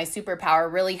intensity is my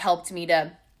superpower really helped me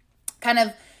to kind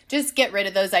of just get rid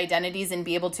of those identities and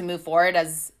be able to move forward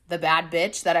as the bad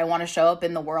bitch that I want to show up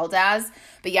in the world as.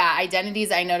 But yeah,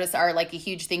 identities I notice are like a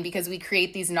huge thing because we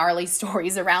create these gnarly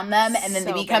stories around them and then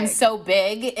they become so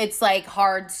big. It's like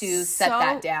hard to set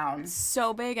that down.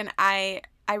 So big. And I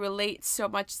relate so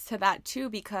much to that too,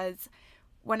 because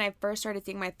when I first started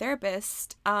seeing my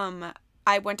therapist,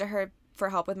 I went to her for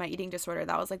help with my eating disorder.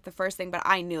 That was like the first thing, but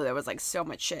I knew there was like so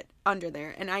much shit under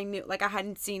there. And I knew, like,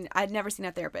 I'd never seen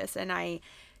a therapist. And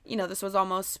this was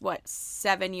almost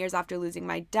 7 years after losing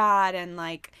my dad and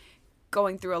like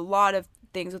going through a lot of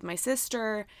things with my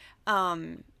sister.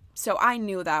 So I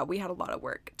knew that we had a lot of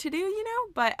work to do,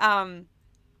 but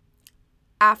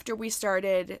after we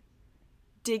started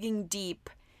digging deep,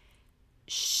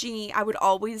 I would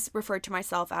always refer to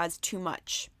myself as too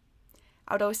much.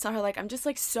 I would always tell her, like, I'm just,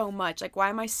 like, so much. Like, why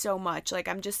am I so much? Like,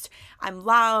 I'm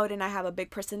loud and I have a big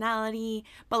personality,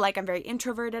 but, like, I'm very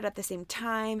introverted at the same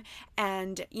time.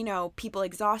 And, people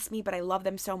exhaust me, but I love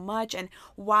them so much. And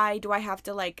why do I have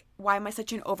to, like, why am I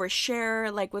such an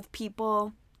oversharer, like, with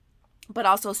people? But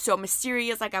also so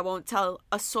mysterious, like, I won't tell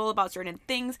a soul about certain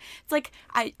things. It's like,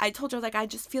 I told her, like, I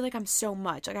just feel like I'm so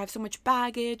much. Like, I have so much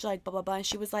baggage, like, blah, blah, blah. And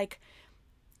she was like,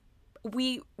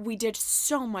 we did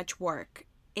so much work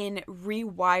in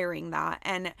rewiring that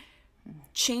and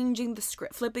changing the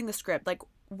script, flipping the script. Like,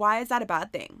 why is that a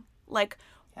bad thing? Like,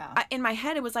 in my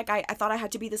head, it was like I thought I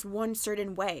had to be this one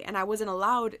certain way and I wasn't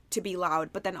allowed to be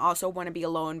loud, but then also want to be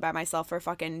alone by myself for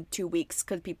fucking 2 weeks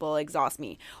because people exhaust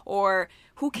me. Or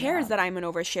who cares that I'm an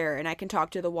oversharer and I can talk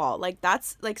to the wall? Like,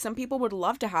 that's, like, some people would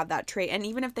love to have that trait. And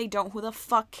even if they don't, who the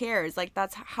fuck cares? Like,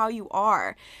 that's how you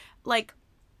are. Like,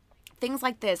 things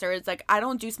like this, or it's like, I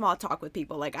don't do small talk with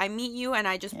people. Like, I meet you and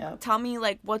I just tell me,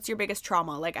 like, what's your biggest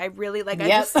trauma? Like, I really, like,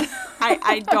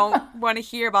 I don't want to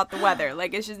hear about the weather.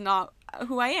 Like, it's just not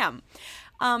who I am.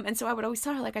 And so I would always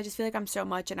tell her, like, I just feel like I'm so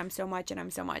much and I'm so much and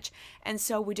I'm so much. And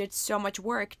so we did so much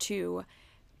work to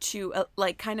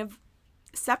like, kind of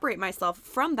separate myself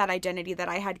from that identity that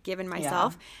I had given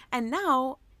myself. And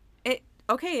now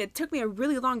it took me a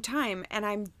really long time, and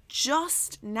I'm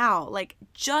just now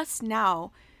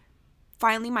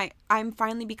I'm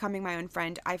finally becoming my own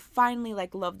friend. I finally,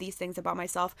 like, love these things about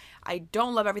myself. I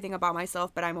don't love everything about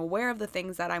myself, but I'm aware of the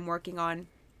things that I'm working on.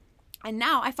 And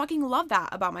now I fucking love that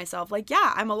about myself. Like,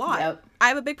 yeah, I'm a lot. Yep. I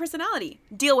have a big personality.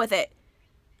 Deal with it.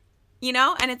 You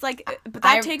know? And it's like, but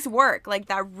that takes work. Like,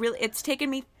 that really, it's taken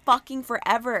me fucking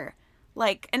forever.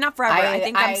 Like, and not forever. I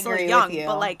think I'm still young.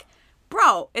 But like,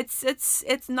 bro, it's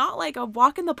not like a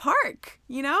walk in the park,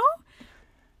 you know?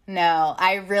 No,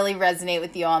 I really resonate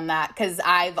with you on that because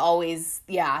I've always,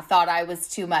 thought I was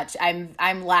too much.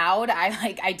 I'm loud.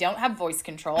 I don't have voice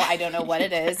control. I don't know what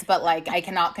it is, but like I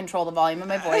cannot control the volume of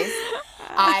my voice.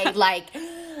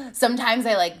 Sometimes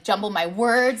I jumble my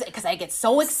words because I get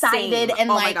so excited. Same.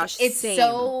 And oh my gosh, it's same.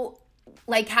 so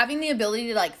having the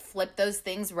ability to flip those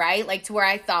things, right? To where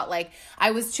I thought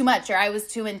I was too much or I was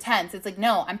too intense. It's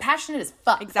no, I'm passionate as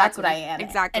fuck. Exactly. That's what I am.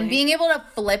 Exactly. And being able to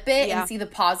flip it and see the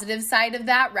positive side of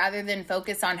that rather than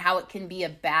focus on how it can be a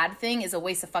bad thing is a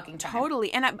waste of fucking time.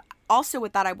 Totally. And also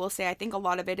with that, I will say, I think a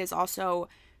lot of it is also,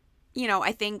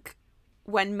 I think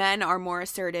when men are more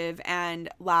assertive and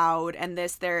loud and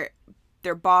they're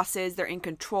bosses, they're in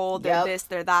control, they're this,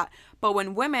 they're that. But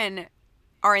when women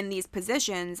are in these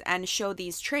positions and show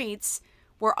these traits,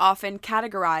 we're often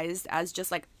categorized as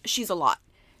just she's a lot.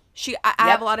 I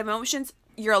have a lot of emotions,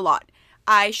 you're a lot.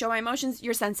 I show my emotions,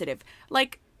 you're sensitive.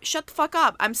 Shut the fuck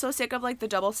up. I'm so sick of the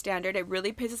double standard. It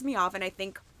really pisses me off. And I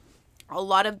think a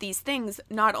lot of these things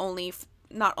not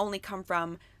only come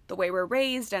from the way we're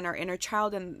raised and our inner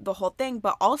child and the whole thing,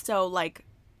 but also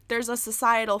there's a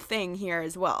societal thing here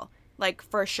as well.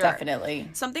 For sure. Definitely.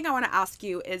 Something I want to ask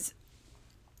you is,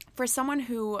 for someone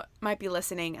who might be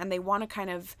listening and they want to kind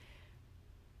of,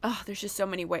 there's just so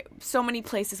many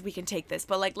places we can take this,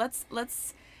 but let's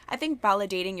I think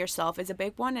validating yourself is a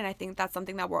big one, and I think that's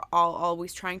something that we're all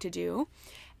always trying to do.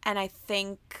 And I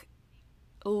think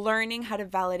learning how to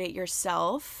validate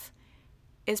yourself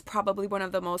is probably one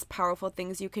of the most powerful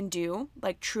things you can do,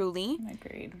 truly.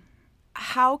 Agreed.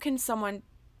 How can someone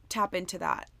tap into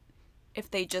that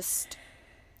if they just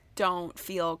don't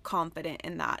feel confident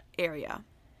in that area?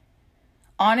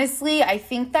 Honestly, I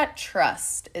think that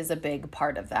trust is a big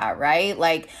part of that, right?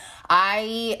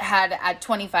 I had at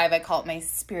 25, I call it my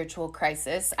spiritual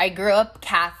crisis. I grew up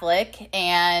Catholic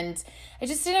and it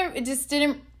just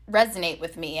didn't resonate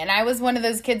with me. And I was one of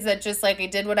those kids that just I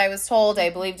did what I was told.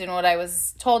 I believed in what I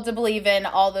was told to believe in,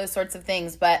 all those sorts of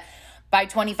things. But by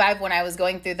 25, when I was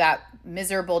going through that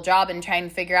miserable job and trying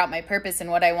to figure out my purpose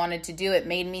and what I wanted to do, it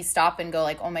made me stop and go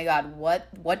oh my God,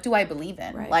 what do I believe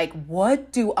in? Right.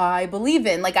 What do I believe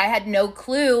in? I had no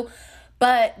clue,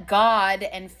 but God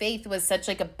and faith was such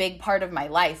a big part of my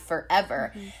life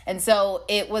forever. Mm-hmm. And so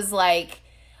it was I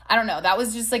don't know, that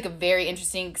was just a very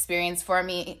interesting experience for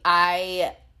me.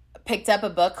 I picked up a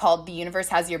book called The Universe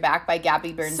Has Your Back by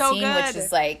Gabby Bernstein, which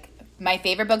is my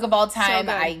favorite book of all time.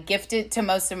 So I gift it to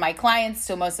most of my clients,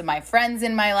 to most of my friends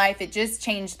in my life. It just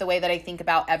changed the way that I think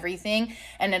about everything.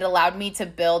 And it allowed me to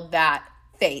build that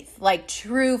faith,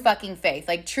 true fucking faith,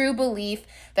 true belief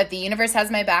that the universe has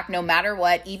my back no matter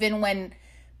what, even when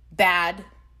bad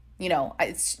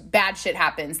shit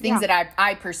happens, things that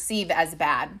I perceive as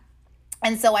bad.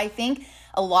 And so I think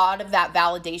a lot of that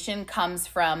validation comes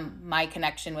from my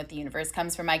connection with the universe,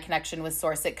 comes from my connection with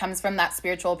source. It comes from that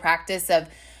spiritual practice of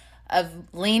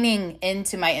leaning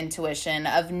into my intuition,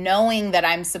 of knowing that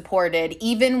I'm supported,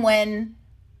 even when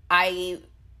I'm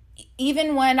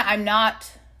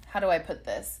not, how do I put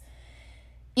this?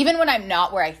 Even when I'm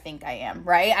not where I think I am,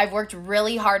 right? I've worked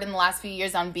really hard in the last few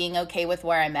years on being okay with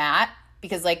where I'm at.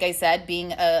 Because like I said,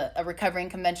 being a recovering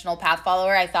conventional path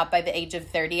follower, I thought by the age of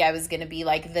 30, I was going to be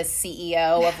the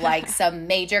CEO of some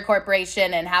major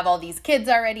corporation and have all these kids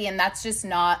already. And that's just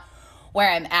not where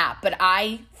I'm at. But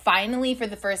I finally, for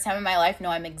the first time in my life, know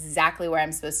I'm exactly where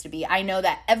I'm supposed to be. I know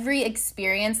that every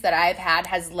experience that I've had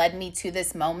has led me to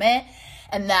this moment,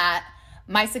 and that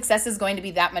my success is going to be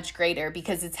that much greater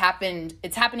because it's happening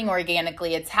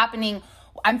organically.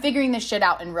 I'm figuring this shit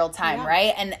out in real time,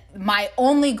 right? And my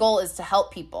only goal is to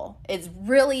help people. It's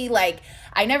really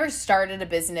I never started a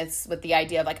business with the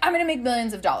idea of I'm going to make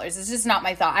millions of dollars. It's just not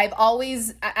my thought.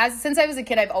 Since I was a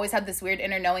kid, I've always had this weird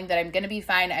inner knowing that I'm going to be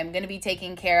fine. I'm going to be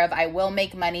taken care of. I will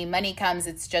make money. Money comes.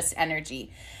 It's just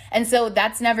energy. And so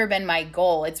that's never been my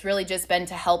goal. It's really just been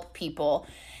to help people.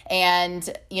 And,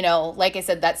 like I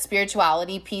said, that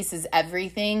spirituality piece is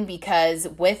everything, because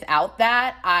without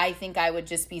that, I think I would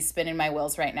just be spinning my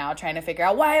wheels right now trying to figure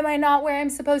out, why am I not where I'm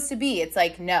supposed to be? It's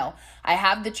no, I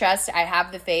have the trust, I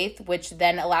have the faith, which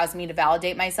then allows me to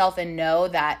validate myself and know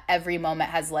that every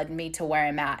moment has led me to where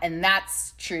I'm at. And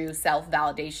that's true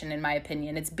self-validation, in my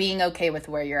opinion. It's being okay with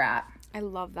where you're at. I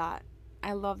love that.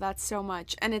 I love that so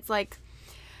much. And it's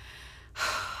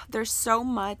there's so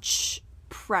much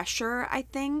pressure, I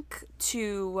think,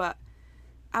 to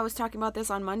I was talking about this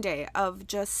on Monday of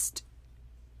just,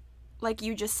 like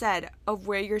you just said, of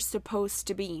where you're supposed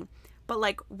to be. But,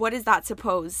 like, what is that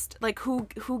supposed? Like, who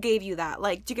gave you that?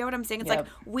 Like, do you get what I'm saying? It's like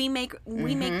we make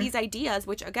these ideas,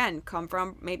 which, again, come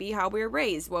from maybe how we were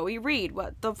raised, what we read,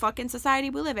 what the fucking society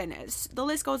we live in is. The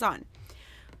list goes on.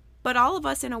 But all of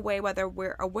us, in a way, whether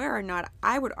we're aware or not,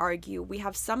 I would argue we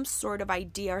have some sort of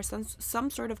idea or some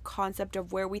sort of concept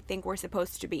of where we think we're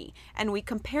supposed to be. And we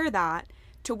compare that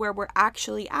to where we're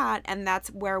actually at, and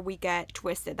that's where we get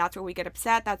twisted. That's where we get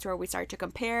upset. That's where we start to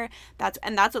compare. That's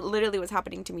what literally was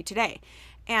happening to me today.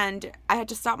 And I had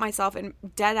to stop myself in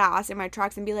dead ass in my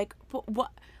tracks and be like,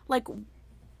 what? Like,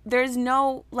 there's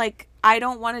no, like, I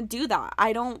don't want to do that.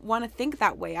 I don't want to think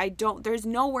that way. There's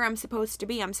nowhere I'm supposed to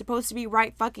be. I'm supposed to be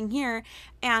right fucking here.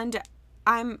 And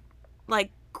I'm like,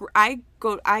 I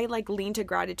lean to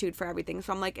gratitude for everything.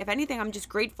 So I'm like, if anything, I'm just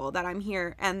grateful that I'm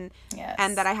here and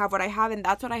that I have what I have. And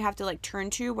that's what I have to, like, turn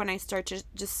to when I start to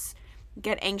just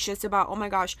get anxious about, oh my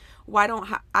gosh, why don't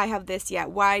I have this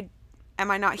yet? Why am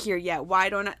I not here yet? Why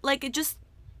don't I, like, it just,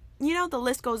 the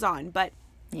list goes on. But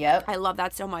yep, I love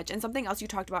that so much. And something else you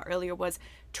talked about earlier was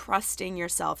trusting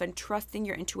yourself and trusting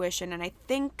your intuition. And I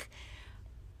think,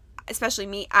 especially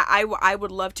me, I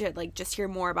would love to, like, just hear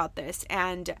more about this.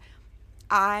 And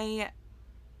I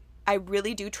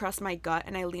really do trust my gut,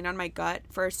 and I lean on my gut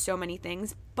for so many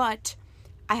things, but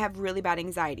I have really bad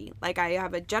anxiety. Like, I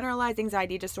have a generalized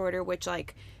anxiety disorder, which,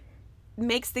 like,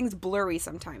 makes things blurry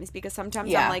sometimes, because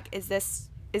sometimes I'm like, is this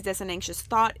an anxious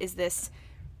thought? Is this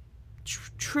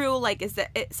true? Like,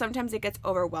 sometimes it gets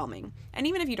overwhelming. And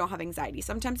even if you don't have anxiety,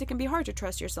 sometimes it can be hard to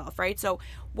trust yourself, right? So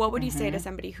what would you say to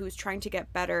somebody who's trying to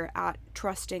get better at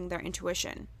trusting their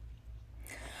intuition?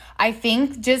 I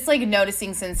think just, like,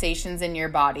 noticing sensations in your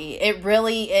body. It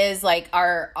really is, like,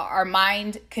 our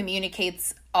mind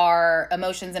communicates our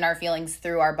emotions and our feelings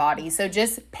through our body. So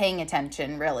just paying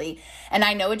attention, really. And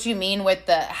I know what you mean with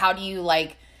how do you,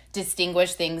 like,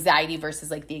 distinguish the anxiety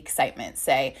versus, like, the excitement,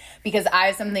 say. Because I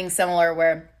have something similar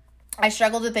where I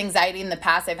struggled with anxiety in the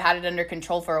past. I've had it under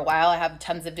control for a while. I have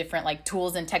tons of different, like,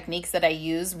 tools and techniques that I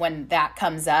use when that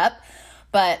comes up.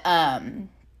 But,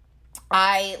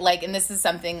 and this is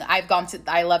something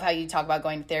I love how you talk about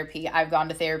going to therapy. I've gone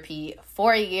to therapy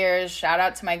 4 years. Shout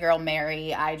out to my girl,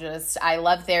 Mary. I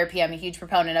love therapy. I'm a huge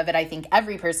proponent of it. I think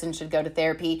every person should go to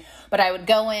therapy, but I would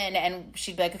go in and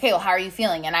she'd be like, okay, well, how are you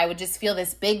feeling? And I would just feel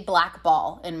this big black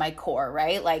ball in my core,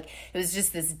 right? Like, it was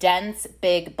just this dense,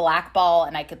 big black ball,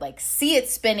 and I could, like, see it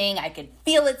spinning. I could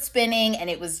feel it spinning, and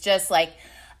it was just like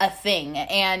a thing.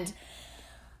 And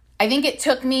I think it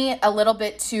took me a little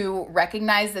bit to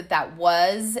recognize that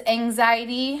was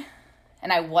anxiety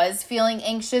and I was feeling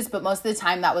anxious, but most of the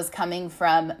time that was coming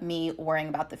from me worrying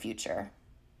about the future,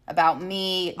 about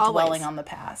me dwelling on the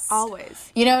past.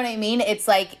 Always. You know what I mean? It's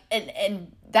like,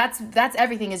 and that's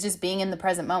everything, is just being in the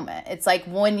present moment. It's like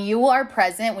when you are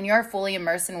present, when you are fully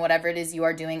immersed in whatever it is you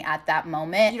are doing at that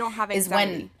moment. You don't have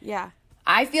anxiety.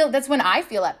 That's when I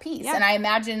feel at peace. Yeah. And I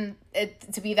imagine it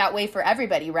to be that way for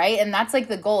everybody, right? And that's, like,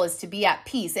 the goal, is to be at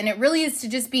peace. And it really is to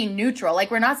just be neutral. Like,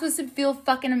 we're not supposed to feel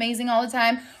fucking amazing all the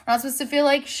time. We're not supposed to feel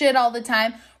like shit all the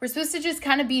time. We're supposed to just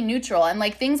kind of be neutral. And,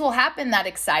 like, things will happen that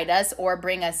excite us or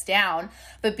bring us down.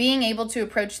 But being able to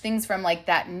approach things from, like,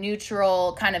 that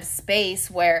neutral kind of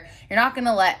space where you're not going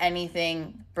to let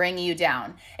anything bring you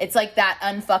down. It's like that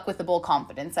unfuckwithable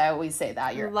confidence. I always say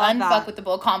that. You're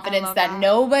unfuckwithable confidence that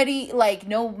nobody, like,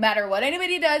 no matter what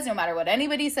anybody does, no matter what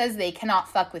anybody says, they cannot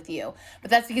fuck with you.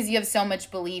 But that's because you have so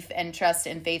much belief and trust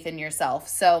and faith in yourself.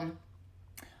 So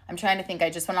I'm trying to think. I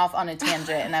just went off on a tangent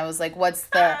and I was like, what's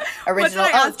the original?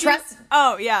 Trust.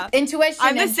 Oh, yeah. Intuition.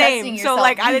 I'm the same. So,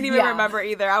 like, I didn't even remember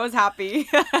either. I was happy.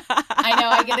 I know.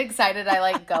 I get excited. I,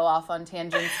 like, go off on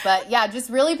tangents. But yeah, just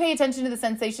really pay attention to the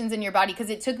sensations in your body, because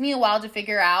it took me a while to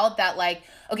figure out that, like,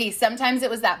 okay, sometimes it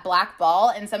was that black ball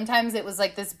and sometimes it was,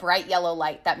 like, this bright yellow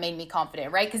light that made me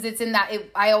confident, right? Because it's in that,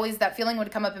 that feeling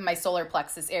would come up in my solar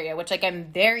plexus area, which, like,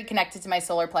 I'm very connected to my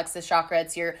solar plexus chakra.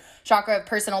 It's your chakra of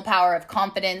personal power, of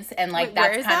confidence, and, like,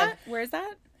 where is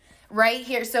that? Right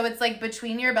here. So it's, like,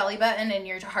 between your belly button and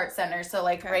your heart center. So,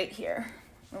 like, right here.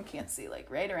 I can't see,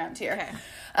 like, right around here.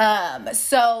 Okay.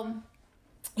 So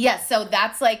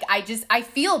that's, like, I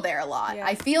feel there a lot. Yeah.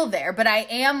 I feel there, but I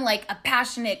am, like, a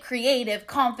passionate, creative,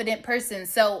 confident person.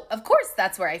 So, of course,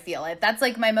 that's where I feel it. That's,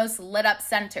 like, my most lit up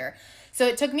center. So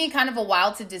it took me kind of a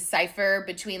while to decipher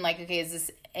between, like, okay, is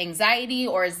this anxiety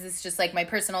or is this just, like, my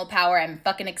personal power? I'm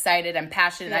fucking excited. I'm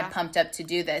passionate. I'm pumped up to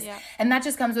do this. Yeah. And that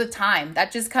just comes with time.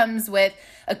 That just comes with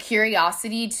a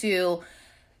curiosity to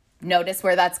notice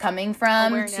where that's coming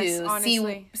from, Awareness, to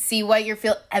honestly. see what you're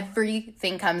feeling.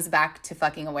 Everything comes back to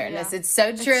fucking awareness. Yeah. It's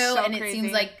so true. so and it crazy.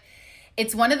 seems like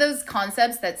it's one of those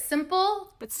concepts that's simple,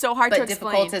 But so hard but to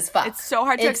explain. difficult as fuck. It's so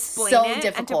hard to It's explain so it and to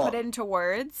difficult. put it into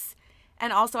words.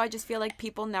 And also, I just feel like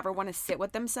people never want to sit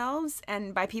with themselves.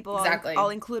 And by people, Exactly. I'll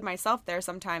include myself there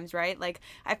sometimes, right? Like,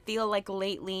 I feel like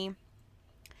lately,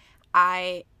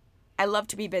 I love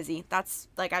to be busy. That's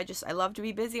like, I love to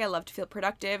be busy. I love to feel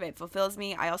productive. It fulfills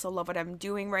me. I also love what I'm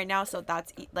doing right now. So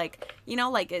that's like, you know,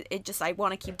 like it just, I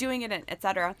want to keep doing it, and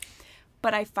etc.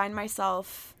 But I find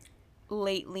myself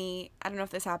lately, I don't know if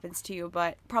this happens to you,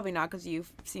 but probably not, because you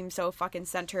seem so fucking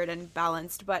centered and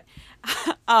balanced, but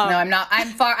no, I'm not. I'm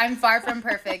far from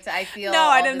perfect. I feel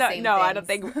I don't the know. same No, I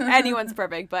things. don't think anyone's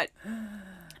perfect, but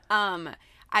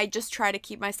I just try to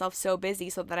keep myself so busy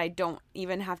so that I don't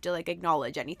even have to like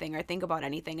acknowledge anything or think about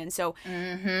anything. And so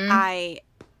I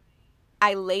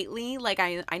lately, like,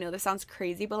 I know this sounds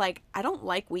crazy, but like, I don't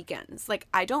like weekends. Like,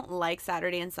 I don't like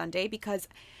Saturday and Sunday because,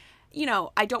 you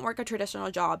know, I don't work a traditional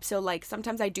job. So like,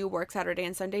 sometimes I do work Saturday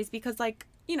and Sundays because, like,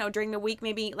 you know, during the week,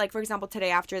 maybe, like, for example,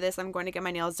 today after this, I'm going to get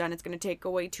my nails done. It's going to take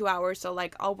away 2 hours. So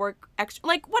like, I'll work extra,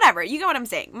 like, whatever. You get what I'm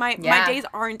saying? My days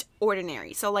aren't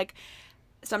ordinary. So like,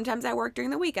 sometimes I work during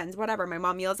the weekends, whatever. My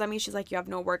mom yells at me. She's like, you have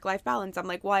no work-life balance. I'm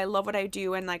like, well, I love what I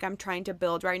do, and like, I'm trying to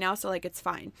build right now, so like, it's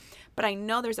fine. But I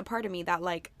know there's a part of me that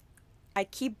like, I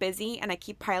keep busy and I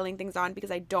keep piling things on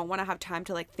because I don't want to have time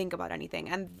to like think about anything.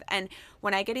 And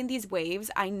when I get in these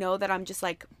waves, I know that I'm just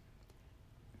like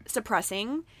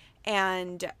suppressing,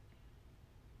 and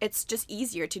it's just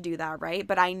easier to do that, right?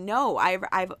 But I know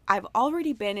I've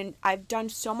already been, and I've done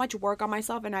so much work on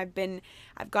myself, and I've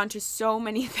gone to so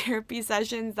many therapy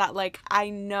sessions that like, I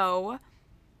know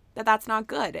that that's not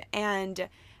good. And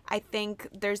I think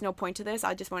there's no point to this.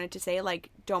 I just wanted to say, like,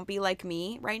 don't be like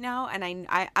me right now. And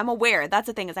I'm aware. That's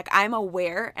the thing. It's like, I'm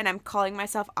aware, and I'm calling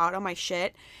myself out on my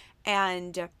shit.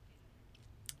 And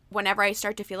whenever I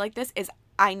start to feel like this,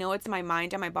 I know it's my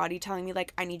mind and my body telling me,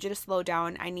 like, I need you to slow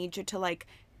down. I need you to like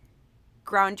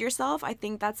ground yourself. I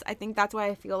think that's why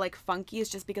I feel like funky, is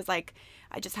just because like,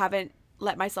 I just haven't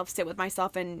let myself sit with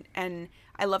myself, and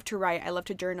I love to write. I love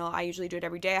to journal. I usually do it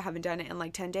every day. I haven't done it in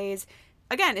like 10 days.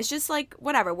 Again, it's just like,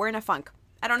 whatever, we're in a funk.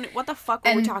 I don't know what the fuck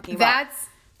were we talking about.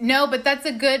 But that's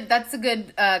a good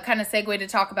kind of segue to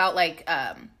talk about like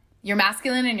your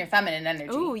masculine and your feminine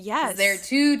energy. Ooh, yes. They're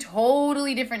two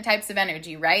totally different types of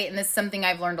energy, right? And this is something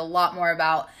I've learned a lot more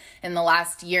about in the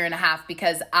last year and a half,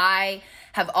 because I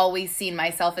have always seen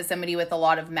myself as somebody with a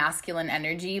lot of masculine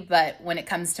energy, but when it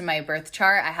comes to my birth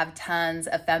chart, I have tons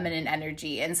of feminine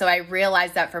energy. And so I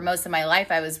realized that for most of my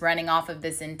life, I was running off of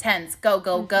this intense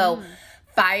go,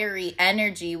 fiery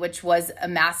energy, which was a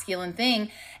masculine thing.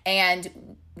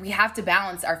 And we have to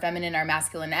balance our feminine, our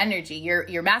masculine energy.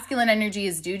 Your masculine energy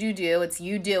is do. It's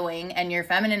you doing. And your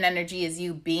feminine energy is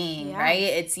you being, right?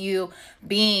 It's you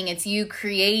being, it's you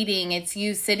creating, it's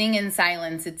you sitting in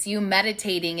silence, it's you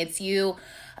meditating, it's you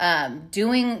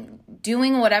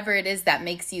doing whatever it is that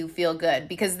makes you feel good,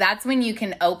 because that's when you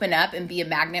can open up and be a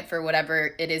magnet for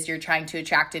whatever it is you're trying to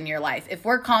attract in your life. If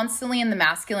we're constantly in the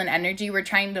masculine energy, we're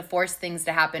trying to force things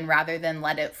to happen rather than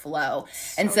let it flow.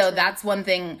 And so that's one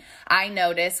thing I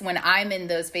notice when I'm in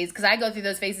those phases, because I go through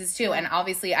those phases too. And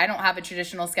obviously I don't have a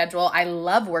traditional schedule. I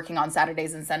love working on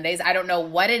Saturdays and Sundays. I don't know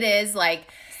what it is like,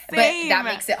 but that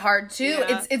makes it hard too.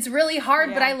 Yeah. It's really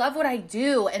hard, but I love what I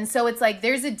do. And so it's like,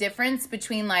 there's a difference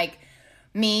between like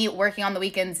me working on the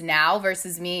weekends now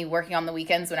versus me working on the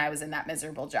weekends when I was in that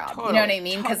miserable job. Totally. You know what I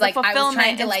mean? Because like, I was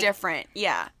trying to like, different.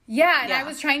 Yeah. And I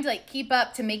was trying to like keep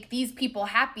up to make these people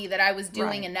happy that I was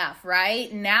doing enough,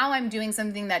 right? Now I'm doing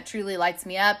something that truly lights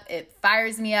me up. It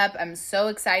fires me up. I'm so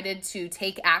excited to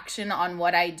take action on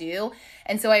what I do.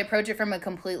 And so I approach it from a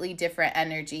completely different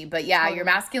energy. But your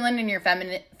masculine and your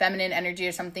feminine energy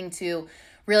are something to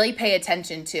really pay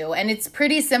attention to. And it's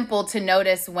pretty simple to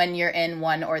notice when you're in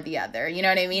one or the other. You know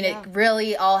what I mean? Yeah. It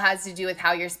really all has to do with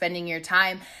how you're spending your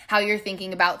time, how you're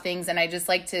thinking about things. And I just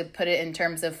like to put it in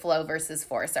terms of flow versus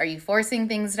force. Are you forcing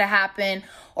things to happen,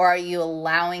 or are you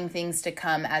allowing things to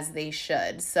come as they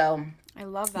should? So I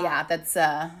love that. Yeah,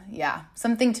 that's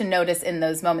something to notice in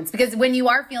those moments. Because when you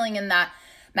are feeling in that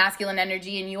masculine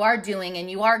energy and you are doing and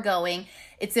you are going,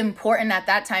 it's important at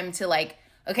that time to like,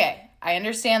 okay, I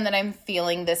understand that I'm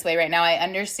feeling this way right now. I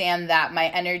understand that my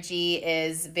energy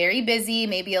is very busy,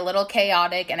 maybe a little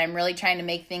chaotic, and I'm really trying to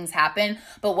make things happen.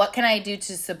 But what can I do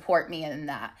to support me in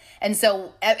that? And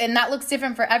so, and that looks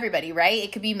different for everybody, right?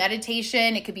 It could be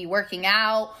meditation, it could be working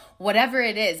out, whatever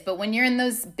it is. But when you're in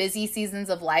those busy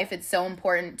seasons of life, it's so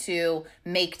important to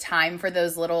make time for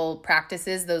those little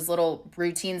practices, those little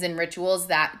routines and rituals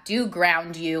that do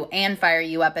ground you and fire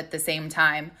you up at the same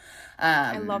time.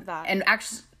 I love that. And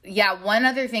actually, yeah, one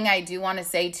other thing I do want to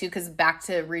say too, because back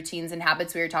to routines and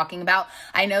habits we were talking about,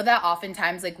 I know that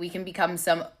oftentimes like we can become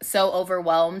so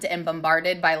overwhelmed and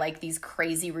bombarded by like these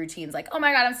crazy routines. Like, oh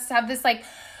my God, I'm supposed to have this like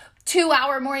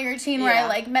 2-hour morning routine where I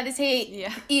like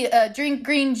meditate, eat, drink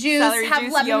green juice, celery have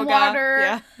juice, lemon yoga.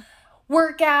 water,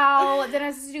 work out, then I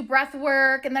was supposed to do breath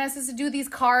work, and then I was supposed to do these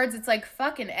cards. It's like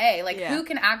fucking A. Like who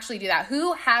can actually do that?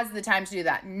 Who has the time to do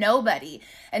that? Nobody.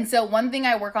 And so one thing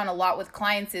I work on a lot with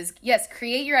clients is, yes,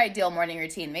 create your ideal morning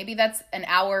routine. Maybe that's an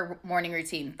hour morning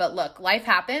routine. But look, life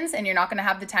happens and you're not going to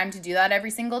have the time to do that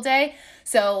every single day.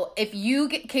 So if you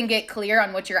can get clear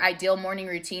on what your ideal morning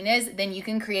routine is, then you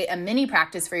can create a mini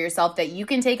practice for yourself that you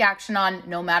can take action on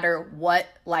no matter what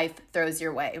life throws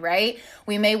your way, right?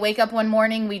 We may wake up one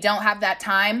morning, we don't have that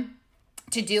time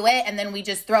to do it, and then we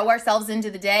just throw ourselves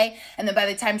into the day, and then by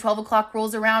the time 12 o'clock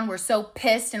rolls around, we're so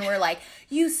pissed and we're like,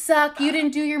 you suck, you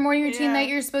didn't do your morning routine that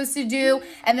you're supposed to do,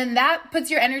 and then that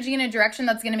puts your energy in a direction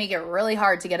that's going to make it really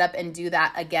hard to get up and do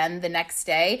that again the next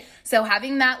day. So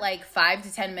having that like 5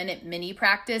 to 10 minute mini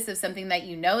practice of something that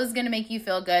you know is going to make you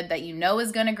feel good, that you know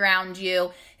is going to ground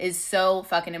you, is so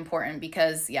fucking important,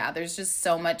 because there's just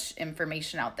so much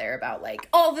information out there about like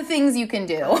all the things you can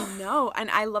do. No,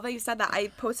 and I love that you said that. I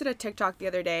posted a TikTok the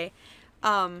other day,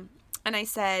 and I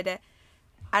said,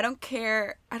 I don't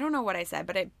care, I don't know what I said,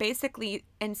 but it basically,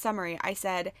 in summary, I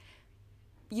said,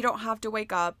 you don't have to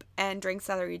wake up and drink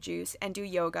celery juice and do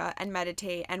yoga and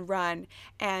meditate and run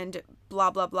and blah,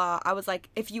 blah, blah. I was like,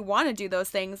 if you want to do those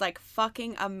things, like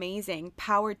fucking amazing,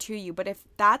 power to you. But if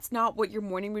that's not what your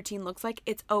morning routine looks like,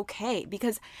 it's okay.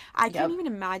 Because I can't even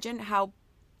imagine how,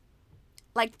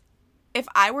 like, if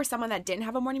I were someone that didn't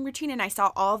have a morning routine and I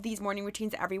saw all of these morning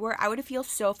routines everywhere, I would feel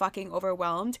so fucking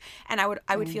overwhelmed, and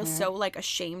I would feel so like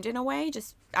ashamed in a way.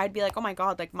 Just I'd be like, oh my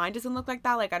God, like mine doesn't look like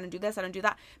that. Like I don't do this, I don't do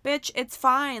that. Bitch, it's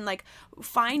fine. Like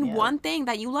find one thing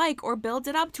that you like, or build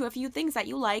it up to a few things that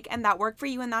you like and that work for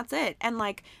you, and that's it. And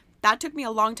like that took me a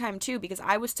long time too, because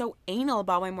I was so anal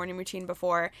about my morning routine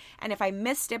before. And if I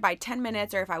missed it by 10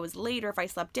 minutes, or if I was late, or if I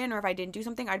slept in, or if I didn't do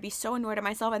something, I'd be so annoyed at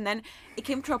myself. And then it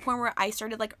came to a point where I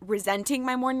started like resenting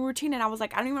my morning routine. And I was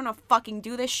like, I don't even want to fucking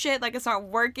do this shit. Like it's not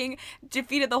working.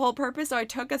 Defeated the whole purpose. So I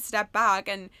took a step back,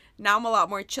 and now I'm a lot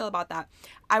more chill about that.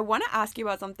 I want to ask you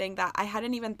about something that I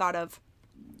hadn't even thought of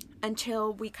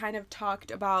until we kind of talked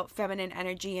about feminine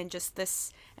energy and just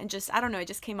this, and just, I don't know, it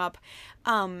just came up.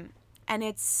 And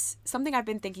it's something I've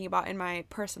been thinking about in my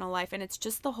personal life. And it's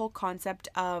just the whole concept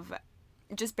of,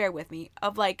 just bear with me,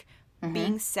 of like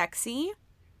being sexy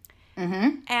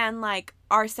and like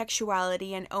our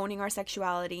sexuality and owning our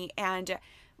sexuality, and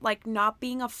like not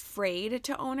being afraid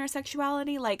to own our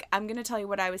sexuality. Like I'm going to tell you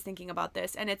what I was thinking about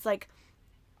this. And it's like,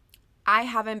 I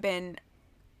haven't been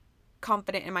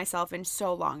confident in myself in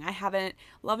so long. I haven't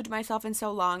loved myself in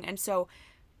so long. And so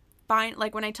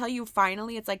like when I tell you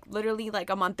finally, it's like literally like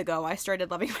a month ago I started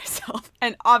loving myself,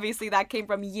 and obviously that came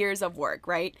from years of work,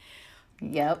 right?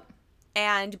 Yep.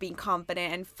 And being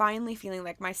confident and finally feeling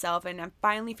like myself, and I'm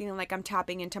finally feeling like I'm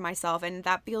tapping into myself, and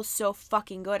that feels so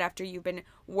fucking good after you've been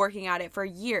working at it for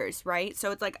years, right?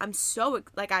 So it's like I'm so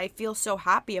like I feel so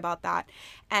happy about that,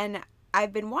 and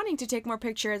I've been wanting to take more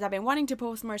pictures. I've been wanting to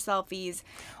post more selfies.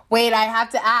 Wait, I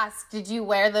have to ask, did you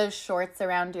wear those shorts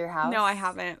around your house? No, I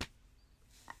haven't.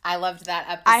 I loved that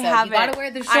episode. I haven't. You gotta wear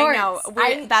the shorts.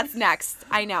 I know. That's next.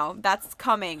 I know. That's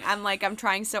coming. I'm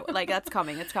trying so, like, that's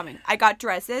coming. It's coming. I got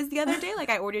dresses the other day.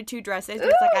 Like, I ordered 2 dresses.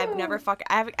 It's like, I've never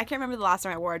I can't remember the last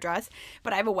time I wore a dress,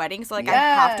 but I have a wedding, so, like, I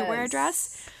have to wear a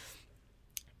dress.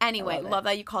 Anyway, love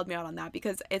that you called me out on that,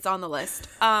 because it's on the list.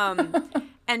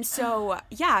 And so,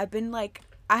 yeah, I've been, like,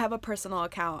 I have a personal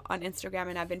account on Instagram,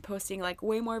 and I've been posting, like,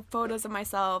 way more photos of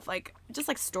myself, like, just,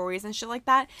 like, stories and shit like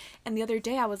that. And the other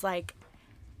day I was like,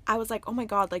 oh my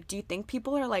God, like, do you think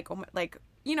people are like, oh my, like,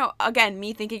 you know, again,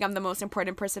 me thinking I'm the most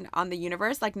important person on the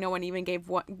universe, like no one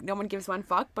gives one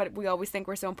fuck, but we always think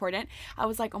we're so important. I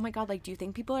was like, oh my God, like, do you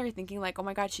think people are thinking like, oh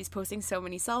my God, she's posting so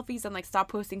many selfies, and like, stop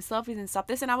posting selfies and stop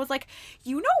this? And I was like,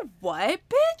 you know what,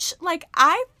 bitch? Like,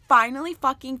 I finally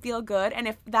fucking feel good. And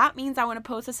if that means I want to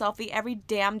post a selfie every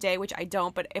damn day, which I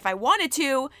don't, but if I wanted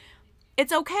to,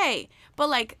 It's okay. But,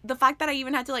 like, the fact that I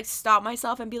even had to, like, stop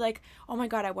myself and be like, oh my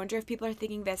God, I wonder if people are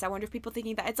thinking this. I wonder if people are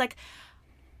thinking that. It's like,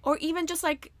 or even just,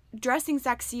 like, dressing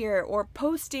sexier or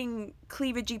posting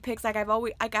cleavagey pics. Like, I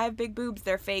have big boobs.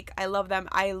 They're fake. I love them.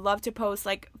 I love to post,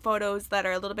 like, photos that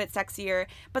are a little bit sexier.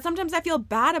 But sometimes I feel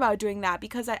bad about doing that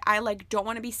because I like, don't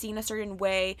want to be seen a certain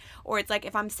way. Or it's like,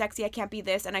 if I'm sexy, I can't be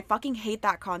this. And I fucking hate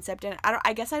that concept. And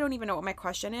I guess I don't even know what my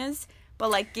question is.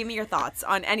 But, like, give me your thoughts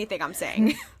on anything I'm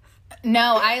saying.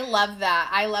 No, I love that.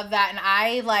 I love that.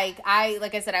 And like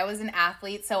I said, I was an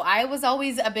athlete, so I was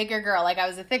always a bigger girl. Like, I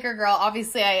was a thicker girl.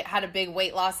 Obviously, I had a big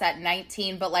weight loss at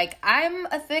 19, but, like, I'm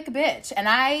a thick bitch. And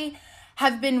I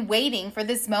have been waiting for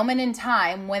this moment in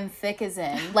time when thick is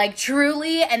in. Like,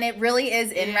 truly, and it really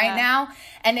is in right now.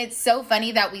 And it's so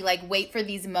funny that we, like, wait for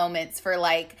these moments for,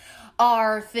 like,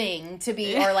 our thing to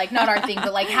be, or, like, not our thing,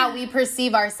 but, like, how we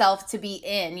perceive ourselves to be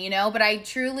in, you know? But I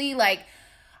truly, like,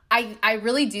 I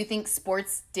really do think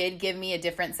sports did give me a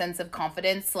different sense of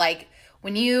confidence. Like,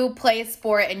 when you play a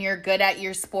sport and you're good at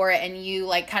your sport and you,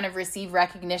 like, kind of receive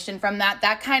recognition from that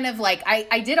kind of, like,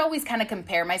 I did always kind of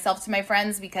compare myself to my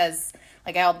friends because,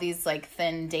 like, I have these, like,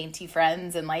 thin, dainty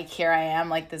friends, and, like, here I am,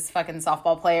 like, this fucking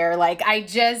softball player. Like, I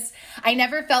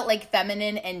never felt, like,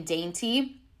 feminine and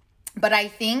dainty, but I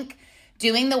think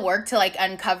doing the work to, like,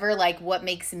 uncover, like, what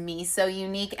makes me so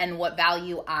unique and what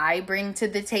value I bring to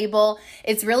the table,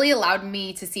 it's really allowed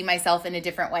me to see myself in a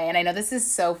different way. And I know this is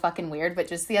so fucking weird, but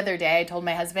just the other day I told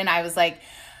my husband, I was, like,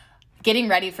 getting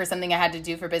ready for something I had to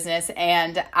do for business,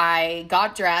 and I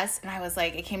got dressed, and I was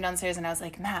like, I came downstairs and I was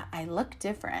like, Matt, I look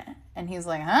different. And he was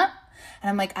like, huh? And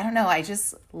I'm like, I don't know, I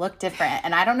just look different.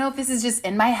 And I don't know if this is just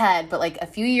in my head, but, like, a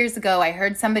few years ago, I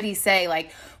heard somebody say,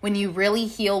 like, when you really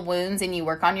heal wounds and you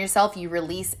work on yourself, you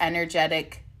release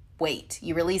energetic weight.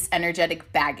 You release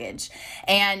energetic baggage.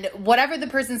 And whatever the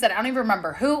person said, I don't even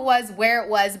remember who it was, where it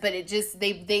was, but it just,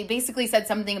 they basically said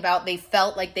something about they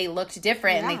felt like they looked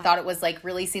different and they thought it was, like,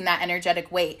 releasing that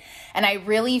energetic weight. And I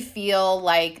really feel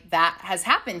like that has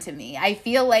happened to me. I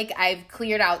feel like I've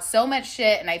cleared out so much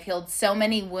shit and I've healed so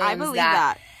many wounds. I believe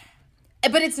that.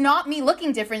 But it's not me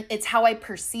looking different. It's how I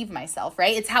perceive myself,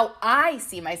 right? It's how I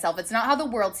see myself. It's not how the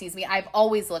world sees me. I've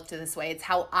always looked this way. It's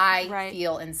how I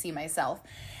feel and see myself.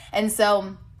 And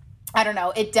so, I don't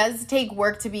know. It does take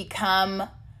work to become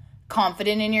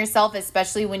confident in yourself,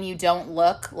 especially when you don't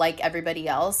look like everybody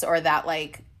else or that,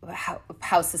 like,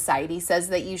 how society says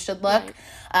that you should look.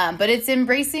 Right. But it's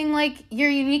embracing, like, your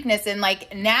uniqueness. And,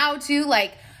 like, now, too,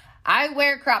 like, I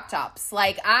wear crop tops.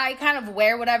 Like, I kind of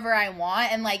wear whatever I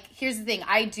want. And, like, here's the thing.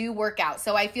 I do work out.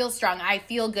 So I feel strong. I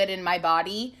feel good in my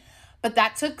body. But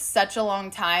that took such a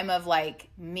long time of, like,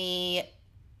 me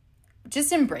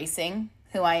just embracing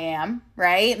who I am,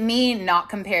 right? Me not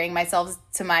comparing myself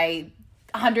to my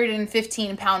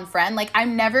 115-pound friend. Like,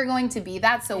 I'm never going to be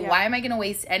that. So why am I going to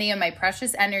waste any of my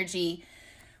precious energy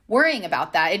worrying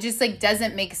about that? It just, like,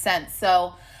 doesn't make sense.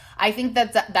 So I think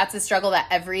that's a struggle that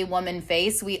every woman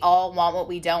face. We all want what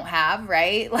we don't have,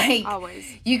 right? Like, always.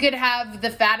 You could have the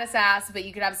fattest ass, but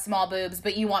you could have small boobs,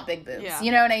 but you want big boobs. Yeah.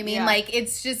 You know what I mean? Yeah. Like,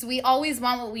 it's just, we always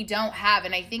want what we don't have.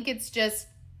 And I think it's just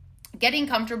getting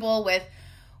comfortable with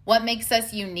what makes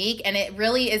us unique, and it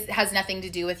really has nothing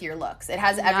to do with your looks. It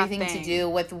has everything to do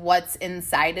with what's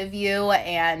inside of you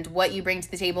and what you bring to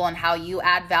the table and how you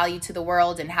add value to the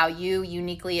world and how you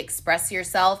uniquely express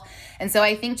yourself. And so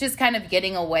I think just kind of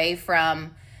getting away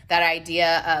from that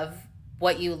idea of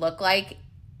what you look like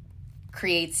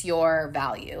creates your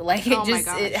value. Like,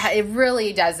 it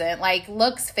really doesn't. Like,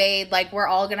 looks fade. Like, we're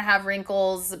all gonna have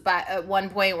wrinkles, but at one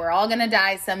point we're all gonna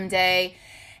die someday.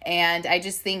 And I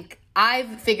just think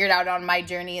I've figured out on my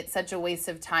journey, it's such a waste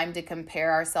of time to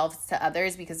compare ourselves to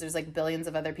others because there's, like, billions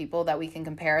of other people that we can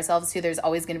compare ourselves to. There's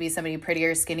always going to be somebody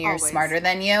prettier, skinnier, smarter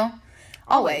than you.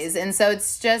 Always. And so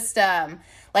it's just,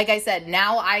 like I said,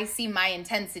 now I see my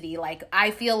intensity. Like,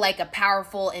 I feel like a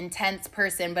powerful, intense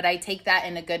person, but I take that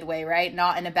in a good way, right?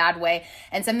 Not in a bad way.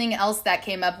 And something else that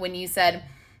came up when you said,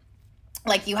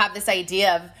 like, you have this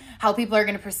idea of how people are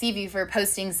going to perceive you for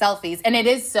posting selfies. And it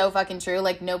is so fucking true.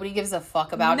 Like, nobody gives a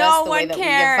fuck about us the way that we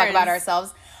give a fuck about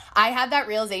ourselves. I had that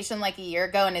realization, like, a year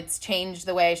ago, and it's changed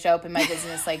the way I show up in my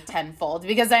business, like, tenfold.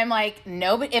 Because I'm like,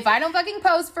 nobody, if I don't fucking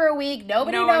post for a week,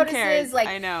 nobody notices. Like,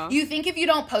 I know. You think if you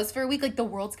don't post for a week, like, the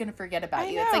world's going to forget about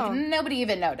you. It's like, nobody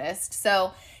even noticed.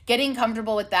 So getting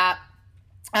comfortable with that.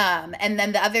 And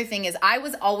then the other thing is I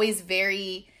was always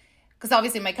very... because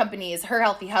obviously my company is Her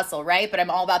Healthy Hustle, right? But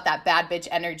I'm all about that bad bitch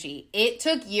energy. It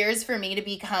took years for me to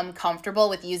become comfortable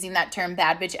with using that term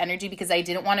bad bitch energy because I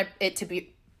didn't want it to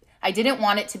be I didn't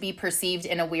want it to be perceived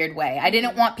in a weird way. I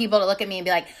didn't want people to look at me and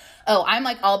be like, oh, I'm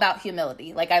like all about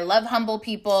humility. Like, I love humble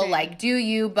people. Same. Like, do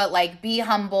you, but like be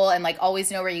humble and like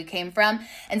always know where you came from.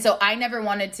 And so I never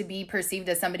wanted to be perceived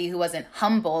as somebody who wasn't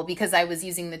humble because I was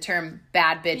using the term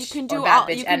bad bitch or bad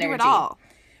bitch energy. Do it all.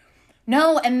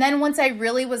 No. And then once I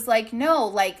really was like, no,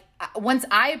 like once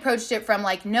I approached it from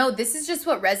like, no, this is just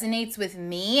what resonates with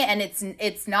me. And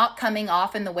it's not coming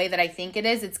off in the way that I think it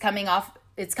is. It's coming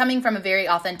from a very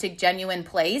authentic, genuine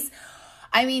place.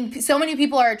 I mean, so many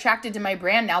people are attracted to my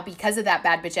brand now because of that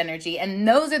bad bitch energy. And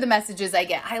those are the messages I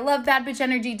get. I love bad bitch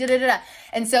energy, da-da-da-da.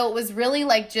 And so it was really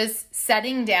like just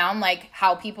setting down like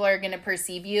how people are going to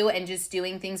perceive you and just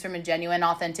doing things from a genuine,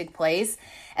 authentic place.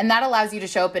 And that allows you to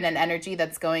show up in an energy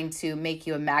that's going to make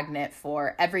you a magnet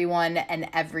for everyone and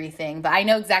everything. But I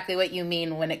know exactly what you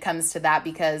mean when it comes to that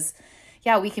because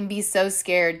yeah, we can be so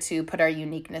scared to put our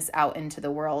uniqueness out into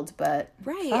the world, but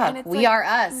right. Fuck, and we are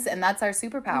us, and that's our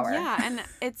superpower. Yeah, and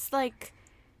it's like,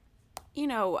 you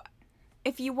know,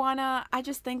 if you wanna, I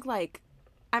just think like,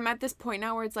 I'm at this point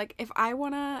now where it's like, if I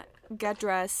wanna get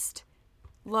dressed,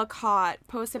 look hot,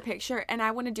 post a picture, and I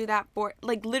wanna do that for,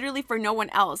 like, literally for no one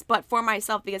else, but for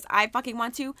myself, because I fucking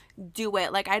want to do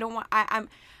it. Like, I don't want, I'm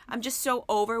just so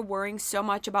over worrying so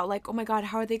much about like, oh my God,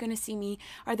 how are they going to see me?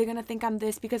 Are they going to think I'm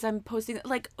this because I'm posting?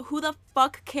 Like, who the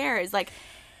fuck cares? Like,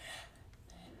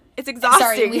 it's exhausting.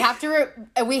 Sorry, it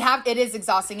is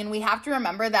exhausting. And we have to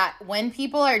remember that when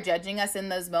people are judging us in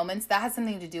those moments, that has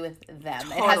something to do with them.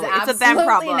 Totally. It has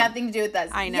absolutely nothing to do with us.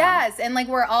 I know. Yes. And like,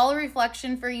 we're all a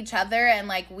reflection for each other. And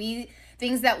like,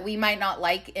 things that we might not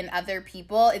like in other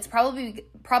people, it's probably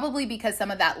because some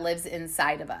of that lives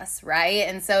inside of us, right?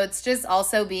 And so it's just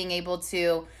also being able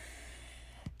to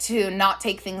not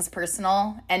take things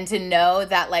personal and to know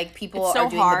that like people are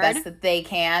doing the best that they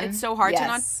can. It's so hard to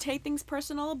not take things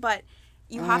personal, but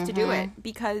you have to do it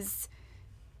because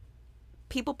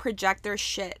people project their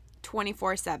shit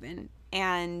 24/7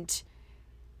 and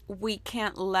we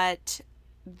can't let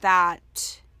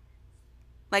that,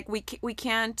 like we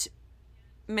can't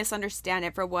misunderstand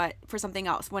it for something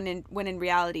else when in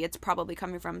reality it's probably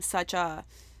coming from such a,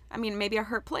 I mean, maybe a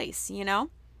hurt place, you know?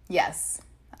 Yes,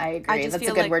 I agree. That's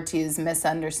a good word to use,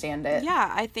 misunderstand it.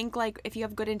 Yeah, I think like if you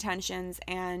have good intentions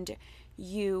and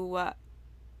you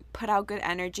put out good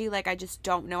energy, like I just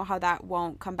don't know how that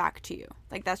won't come back to you.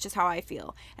 Like that's just how I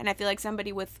feel. And I feel like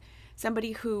somebody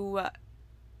who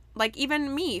like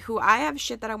even me, who I have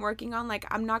shit that I'm working on, like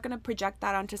I'm not going to project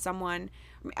that onto someone.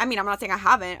 I mean, I'm not saying I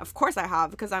haven't. Of course I have,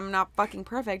 because I'm not fucking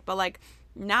perfect. But like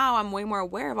now I'm way more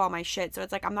aware of all my shit. So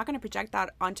it's like I'm not going to project that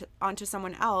onto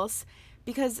someone else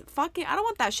because fucking I don't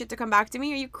want that shit to come back to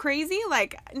me. Are you crazy?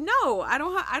 Like no, I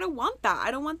don't want that. I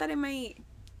don't want that in my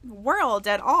world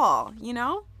at all, you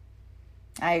know?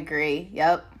 I agree.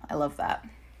 Yep. I love that.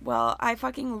 Well, I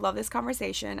fucking love this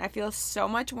conversation. I feel so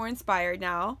much more inspired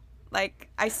now. Like,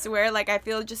 I swear, like, I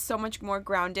feel just so much more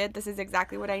grounded. This is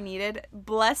exactly what I needed.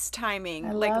 Blessed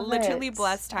timing. Like, literally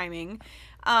blessed timing.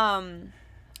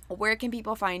 Where can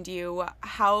people find you?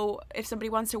 How, if somebody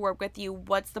wants to work with you,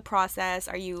 what's the process?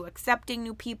 Are you accepting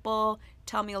new people?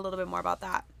 Tell me a little bit more about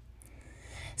that.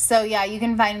 So, yeah, you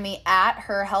can find me at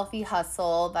Her Healthy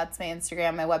Hustle. That's my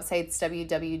Instagram. My website's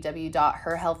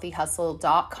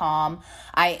www.herhealthyhustle.com.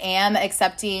 I am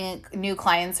accepting new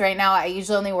clients right now. I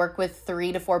usually only work with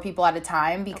 3 to 4 people at a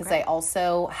time because I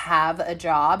also have a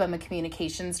job. I'm a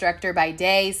communications director by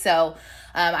day. So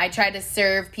I try to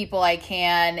serve people I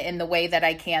can in the way that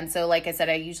I can. So like I said,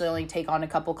 I usually only take on a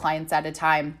couple clients at a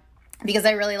time, because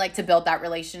I really like to build that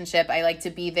relationship. I like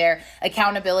to be there.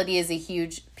 Accountability is a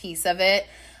huge piece of it.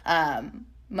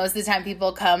 Most of the time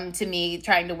people come to me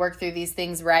trying to work through these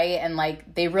things, right? And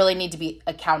like, they really need to be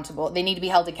accountable. They need to be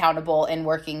held accountable in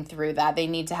working through that. They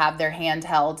need to have their hand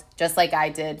held, just like I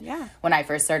did when I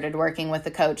first started working with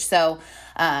a coach. So,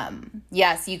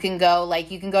 yes, you can go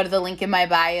to the link in my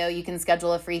bio. You can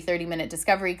schedule a free 30-minute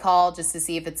discovery call just to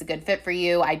see if it's a good fit for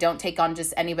you. I don't take on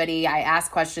just anybody. I ask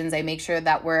questions. I make sure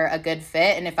that we're a good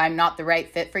fit. And if I'm not the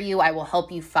right fit for you, I will help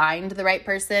you find the right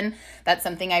person. That's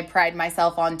something I pride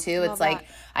myself on too. It's like,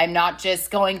 I'm not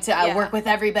just going to work with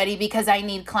everybody because I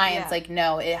need clients. Like,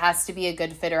 no, it has to be a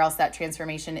good fit or else that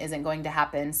transformation isn't going to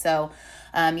happen. So,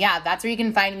 that's where you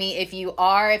can find me. If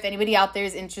anybody out there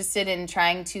is interested in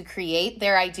trying to create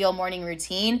their ideal morning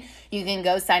routine, you can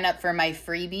go sign up for my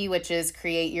freebie, which is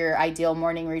Create Your Ideal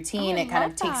Morning Routine. It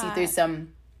kind of takes you through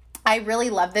some I really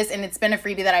love this, and it's been a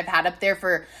freebie that I've had it up there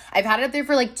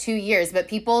for like 2 years, but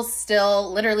people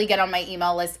still literally get on my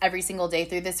email list every single day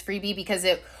through this freebie because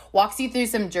it walks you through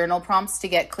some journal prompts to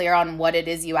get clear on what it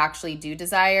is you actually do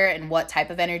desire and what type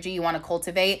of energy you want to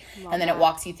cultivate. And then it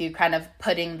walks you through kind of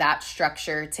putting that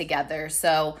structure together.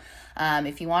 So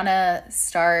if you want to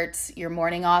start your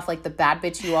morning off like the bad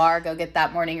bitch you are, go get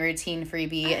that morning routine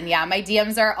freebie. And yeah, my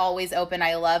DMs are always open.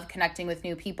 I love connecting with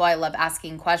new people. I love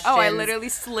asking questions. Oh, I literally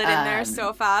slid in there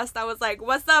so fast. I was like,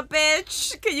 what's up,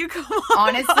 bitch? Can you come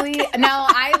on? Honestly, no,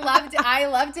 I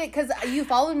loved it because you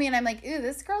followed me and I'm like, ooh,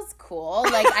 this girl's cool.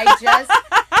 Like,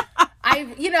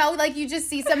 like you just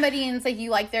see somebody and it's like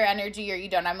you like their energy or you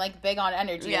don't. I'm like big on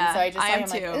energy. Yeah, and so I just I'm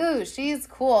like, ooh, she's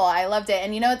cool. I loved it.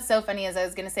 And you know what's so funny is I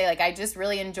was going to say, like, I just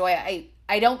really enjoy it.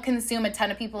 I don't consume a ton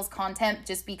of people's content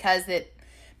just because it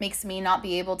makes me not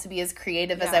be able to be as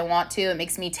creative as I want to. It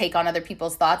makes me take on other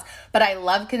people's thoughts. But I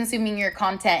love consuming your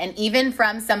content. And even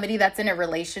from somebody that's in a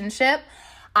relationship,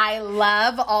 I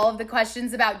love all of the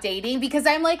questions about dating because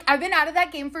I'm like, I've been out of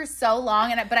that game for so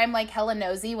long, but I'm like hella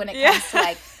nosy when it comes to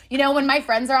like, you know, when my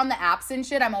friends are on the apps and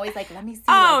shit, I'm always like, let me see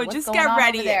what's just going get on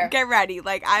ready. over there. Get ready.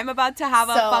 Like, I'm about to have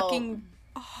a fucking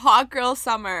hot girl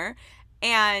summer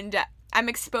and I'm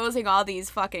exposing all these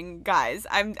fucking guys.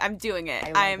 I'm doing it.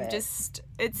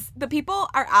 It's the people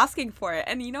are asking for it.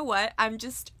 And you know what?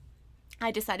 I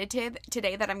decided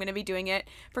today that I'm going to be doing it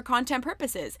for content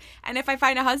purposes. And if I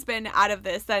find a husband out of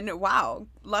this, then wow,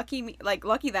 lucky me, like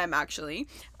lucky them actually.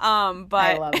 But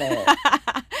I love it.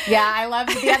 Yeah, I love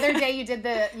it. The other day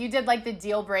you did like the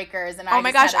deal breakers, and oh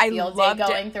my gosh, I loved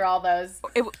going through all those.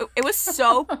 It was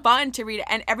so fun to read it,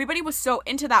 and everybody was so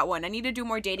into that one. I need to do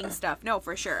more dating stuff. No,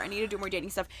 for sure, I need to do more dating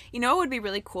stuff. You know what would be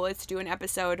really cool is to do an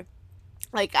episode.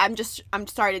 Like, I'm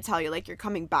sorry to tell you, like, you're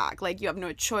coming back. Like, you have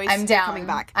no choice. I'm down. You're coming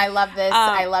back. I love this.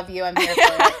 I love you. I'm here for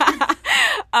it.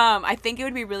 I think it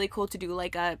would be really cool to do,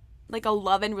 like a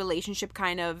love and relationship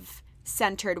kind of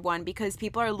centered one because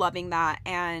people are loving that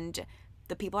and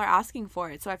the people are asking for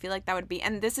it. So I feel like that would be,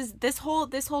 and this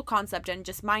whole concept and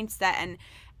just mindset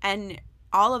and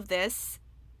all of this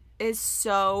is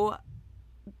so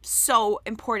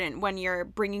important when you're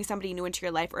bringing somebody new into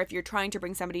your life or if you're trying to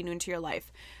bring somebody new into your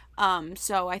life.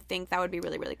 So I think that would be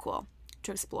really, really cool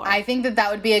to explore. I think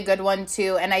that would be a good one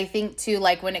too. And I think too,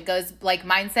 like when it goes, like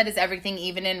mindset is everything,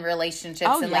 even in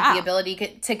relationships like the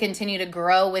ability to continue to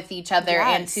grow with each other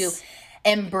and to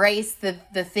embrace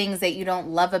the things that you don't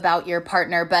love about your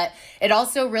partner. But it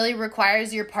also really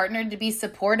requires your partner to be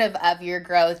supportive of your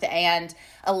growth and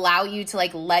allow you to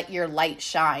like let your light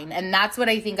shine. And that's what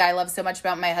I think I love so much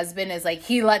about my husband is like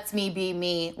he lets me be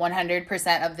me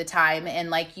 100% of the time. And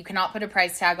like you cannot put a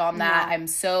price tag on that. I'm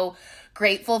so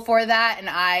grateful for that. And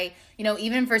I, you know,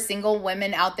 even for single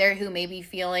women out there who may be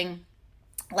feeling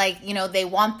like, you know, they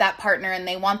want that partner and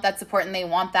they want that support and they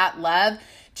want that love,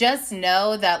 just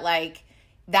know that like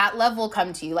that love will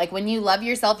come to you. Like when you love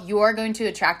yourself, you are going to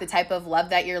attract the type of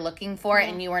love that you're looking for,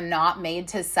 and you are not made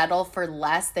to settle for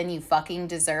less than you fucking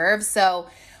deserve. So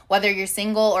whether you're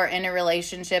single or in a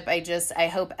relationship, I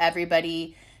hope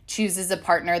everybody chooses a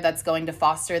partner that's going to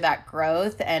foster that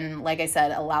growth and, like I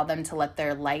said, allow them to let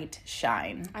their light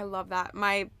shine. I love that.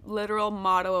 My literal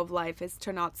motto of life is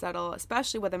to not settle,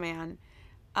 especially with a man.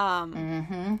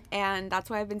 And that's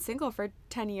why I've been single for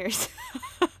 10 years.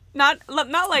 Not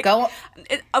like,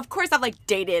 of course I've like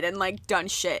dated and like done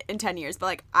shit in 10 years, but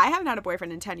like I haven't had a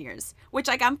boyfriend in 10 years, which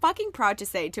like I'm fucking proud to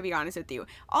say, to be honest with you.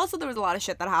 Also, there was a lot of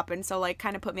shit that happened, so like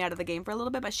kind of put me out of the game for a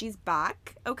little bit, but she's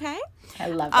back, okay? I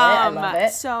love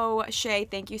it. So Shay,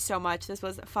 thank you so much. This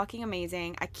was fucking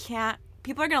amazing.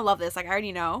 People are gonna love this, like I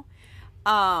already know.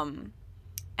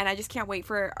 And I just can't wait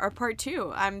for our part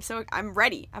 2. I'm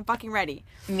ready. I'm fucking ready.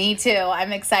 Me too.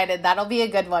 I'm excited. That'll be a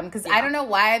good one because I don't know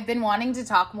why I've been wanting to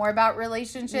talk more about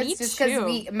relationships. Me just too.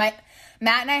 because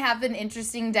Matt and I have an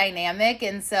interesting dynamic,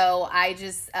 and so I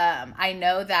just I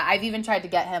know that I've even tried to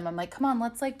get him. I'm like, come on,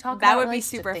 let's like talk. That about would be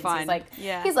super things. fun.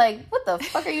 He's like, what the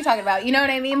fuck are you talking about? You know what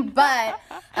I mean? But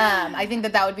I think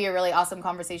that would be a really awesome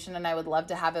conversation, and I would love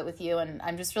to have it with you. And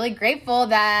I'm just really grateful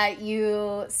that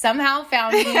you somehow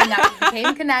found me and that we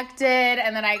became connected,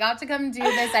 and then I got to come do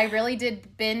this. I really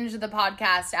did binge the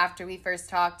podcast after we first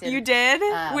talked. And, you did?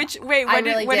 What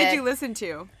did you listen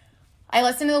to? I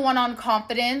listened to the one on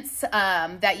confidence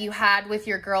that you had with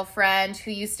your girlfriend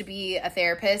who used to be a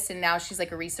therapist and now she's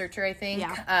like a researcher, I think.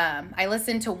 Yeah. I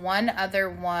listened to one other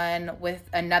one with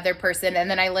another person,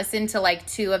 and then I listened to like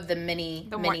 2 of the mini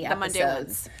episodes. The Monday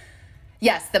ones.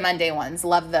 Yes, the Monday ones.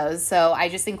 Love those. So I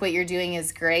just think what you're doing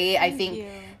is great. Thank you.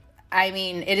 I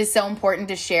mean, it is so important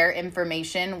to share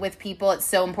information with people. It's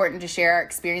so important to share our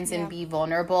experience and be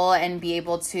vulnerable and be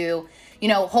able to, you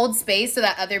know, hold space so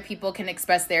that other people can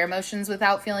express their emotions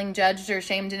without feeling judged or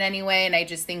shamed in any way. And I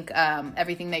just think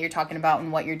everything that you're talking about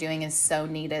and what you're doing is so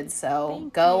needed. So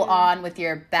go on with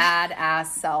your badass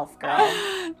self, girl.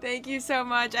 Thank you so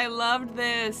much. I loved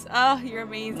this. Oh, you're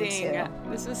amazing. Me too.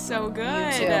 This was so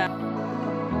good. You too.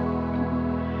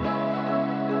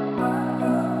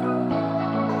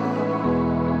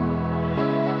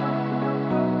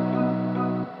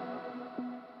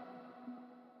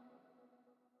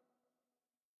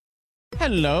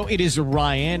 Hello, it is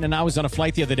Ryan, and I was on a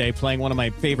flight the other day playing one of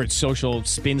my favorite social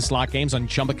spin slot games on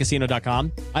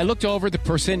ChumbaCasino.com. I looked over at the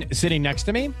person sitting next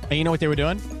to me, and you know what they were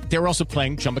doing? They were also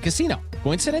playing Chumba Casino.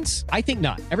 Coincidence? I think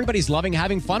not. Everybody's loving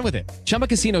having fun with it. Chumba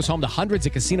Casino is home to hundreds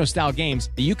of casino-style games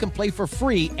that you can play for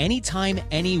free anytime,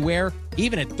 anywhere,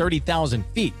 even at 30,000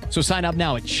 feet. So sign up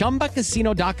now at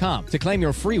ChumbaCasino.com to claim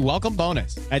your free welcome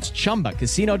bonus. That's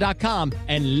ChumbaCasino.com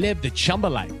and live the Chumba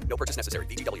life. No purchase necessary.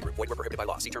 VGW Group. Void where prohibited by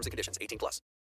law. See terms and conditions. 18+.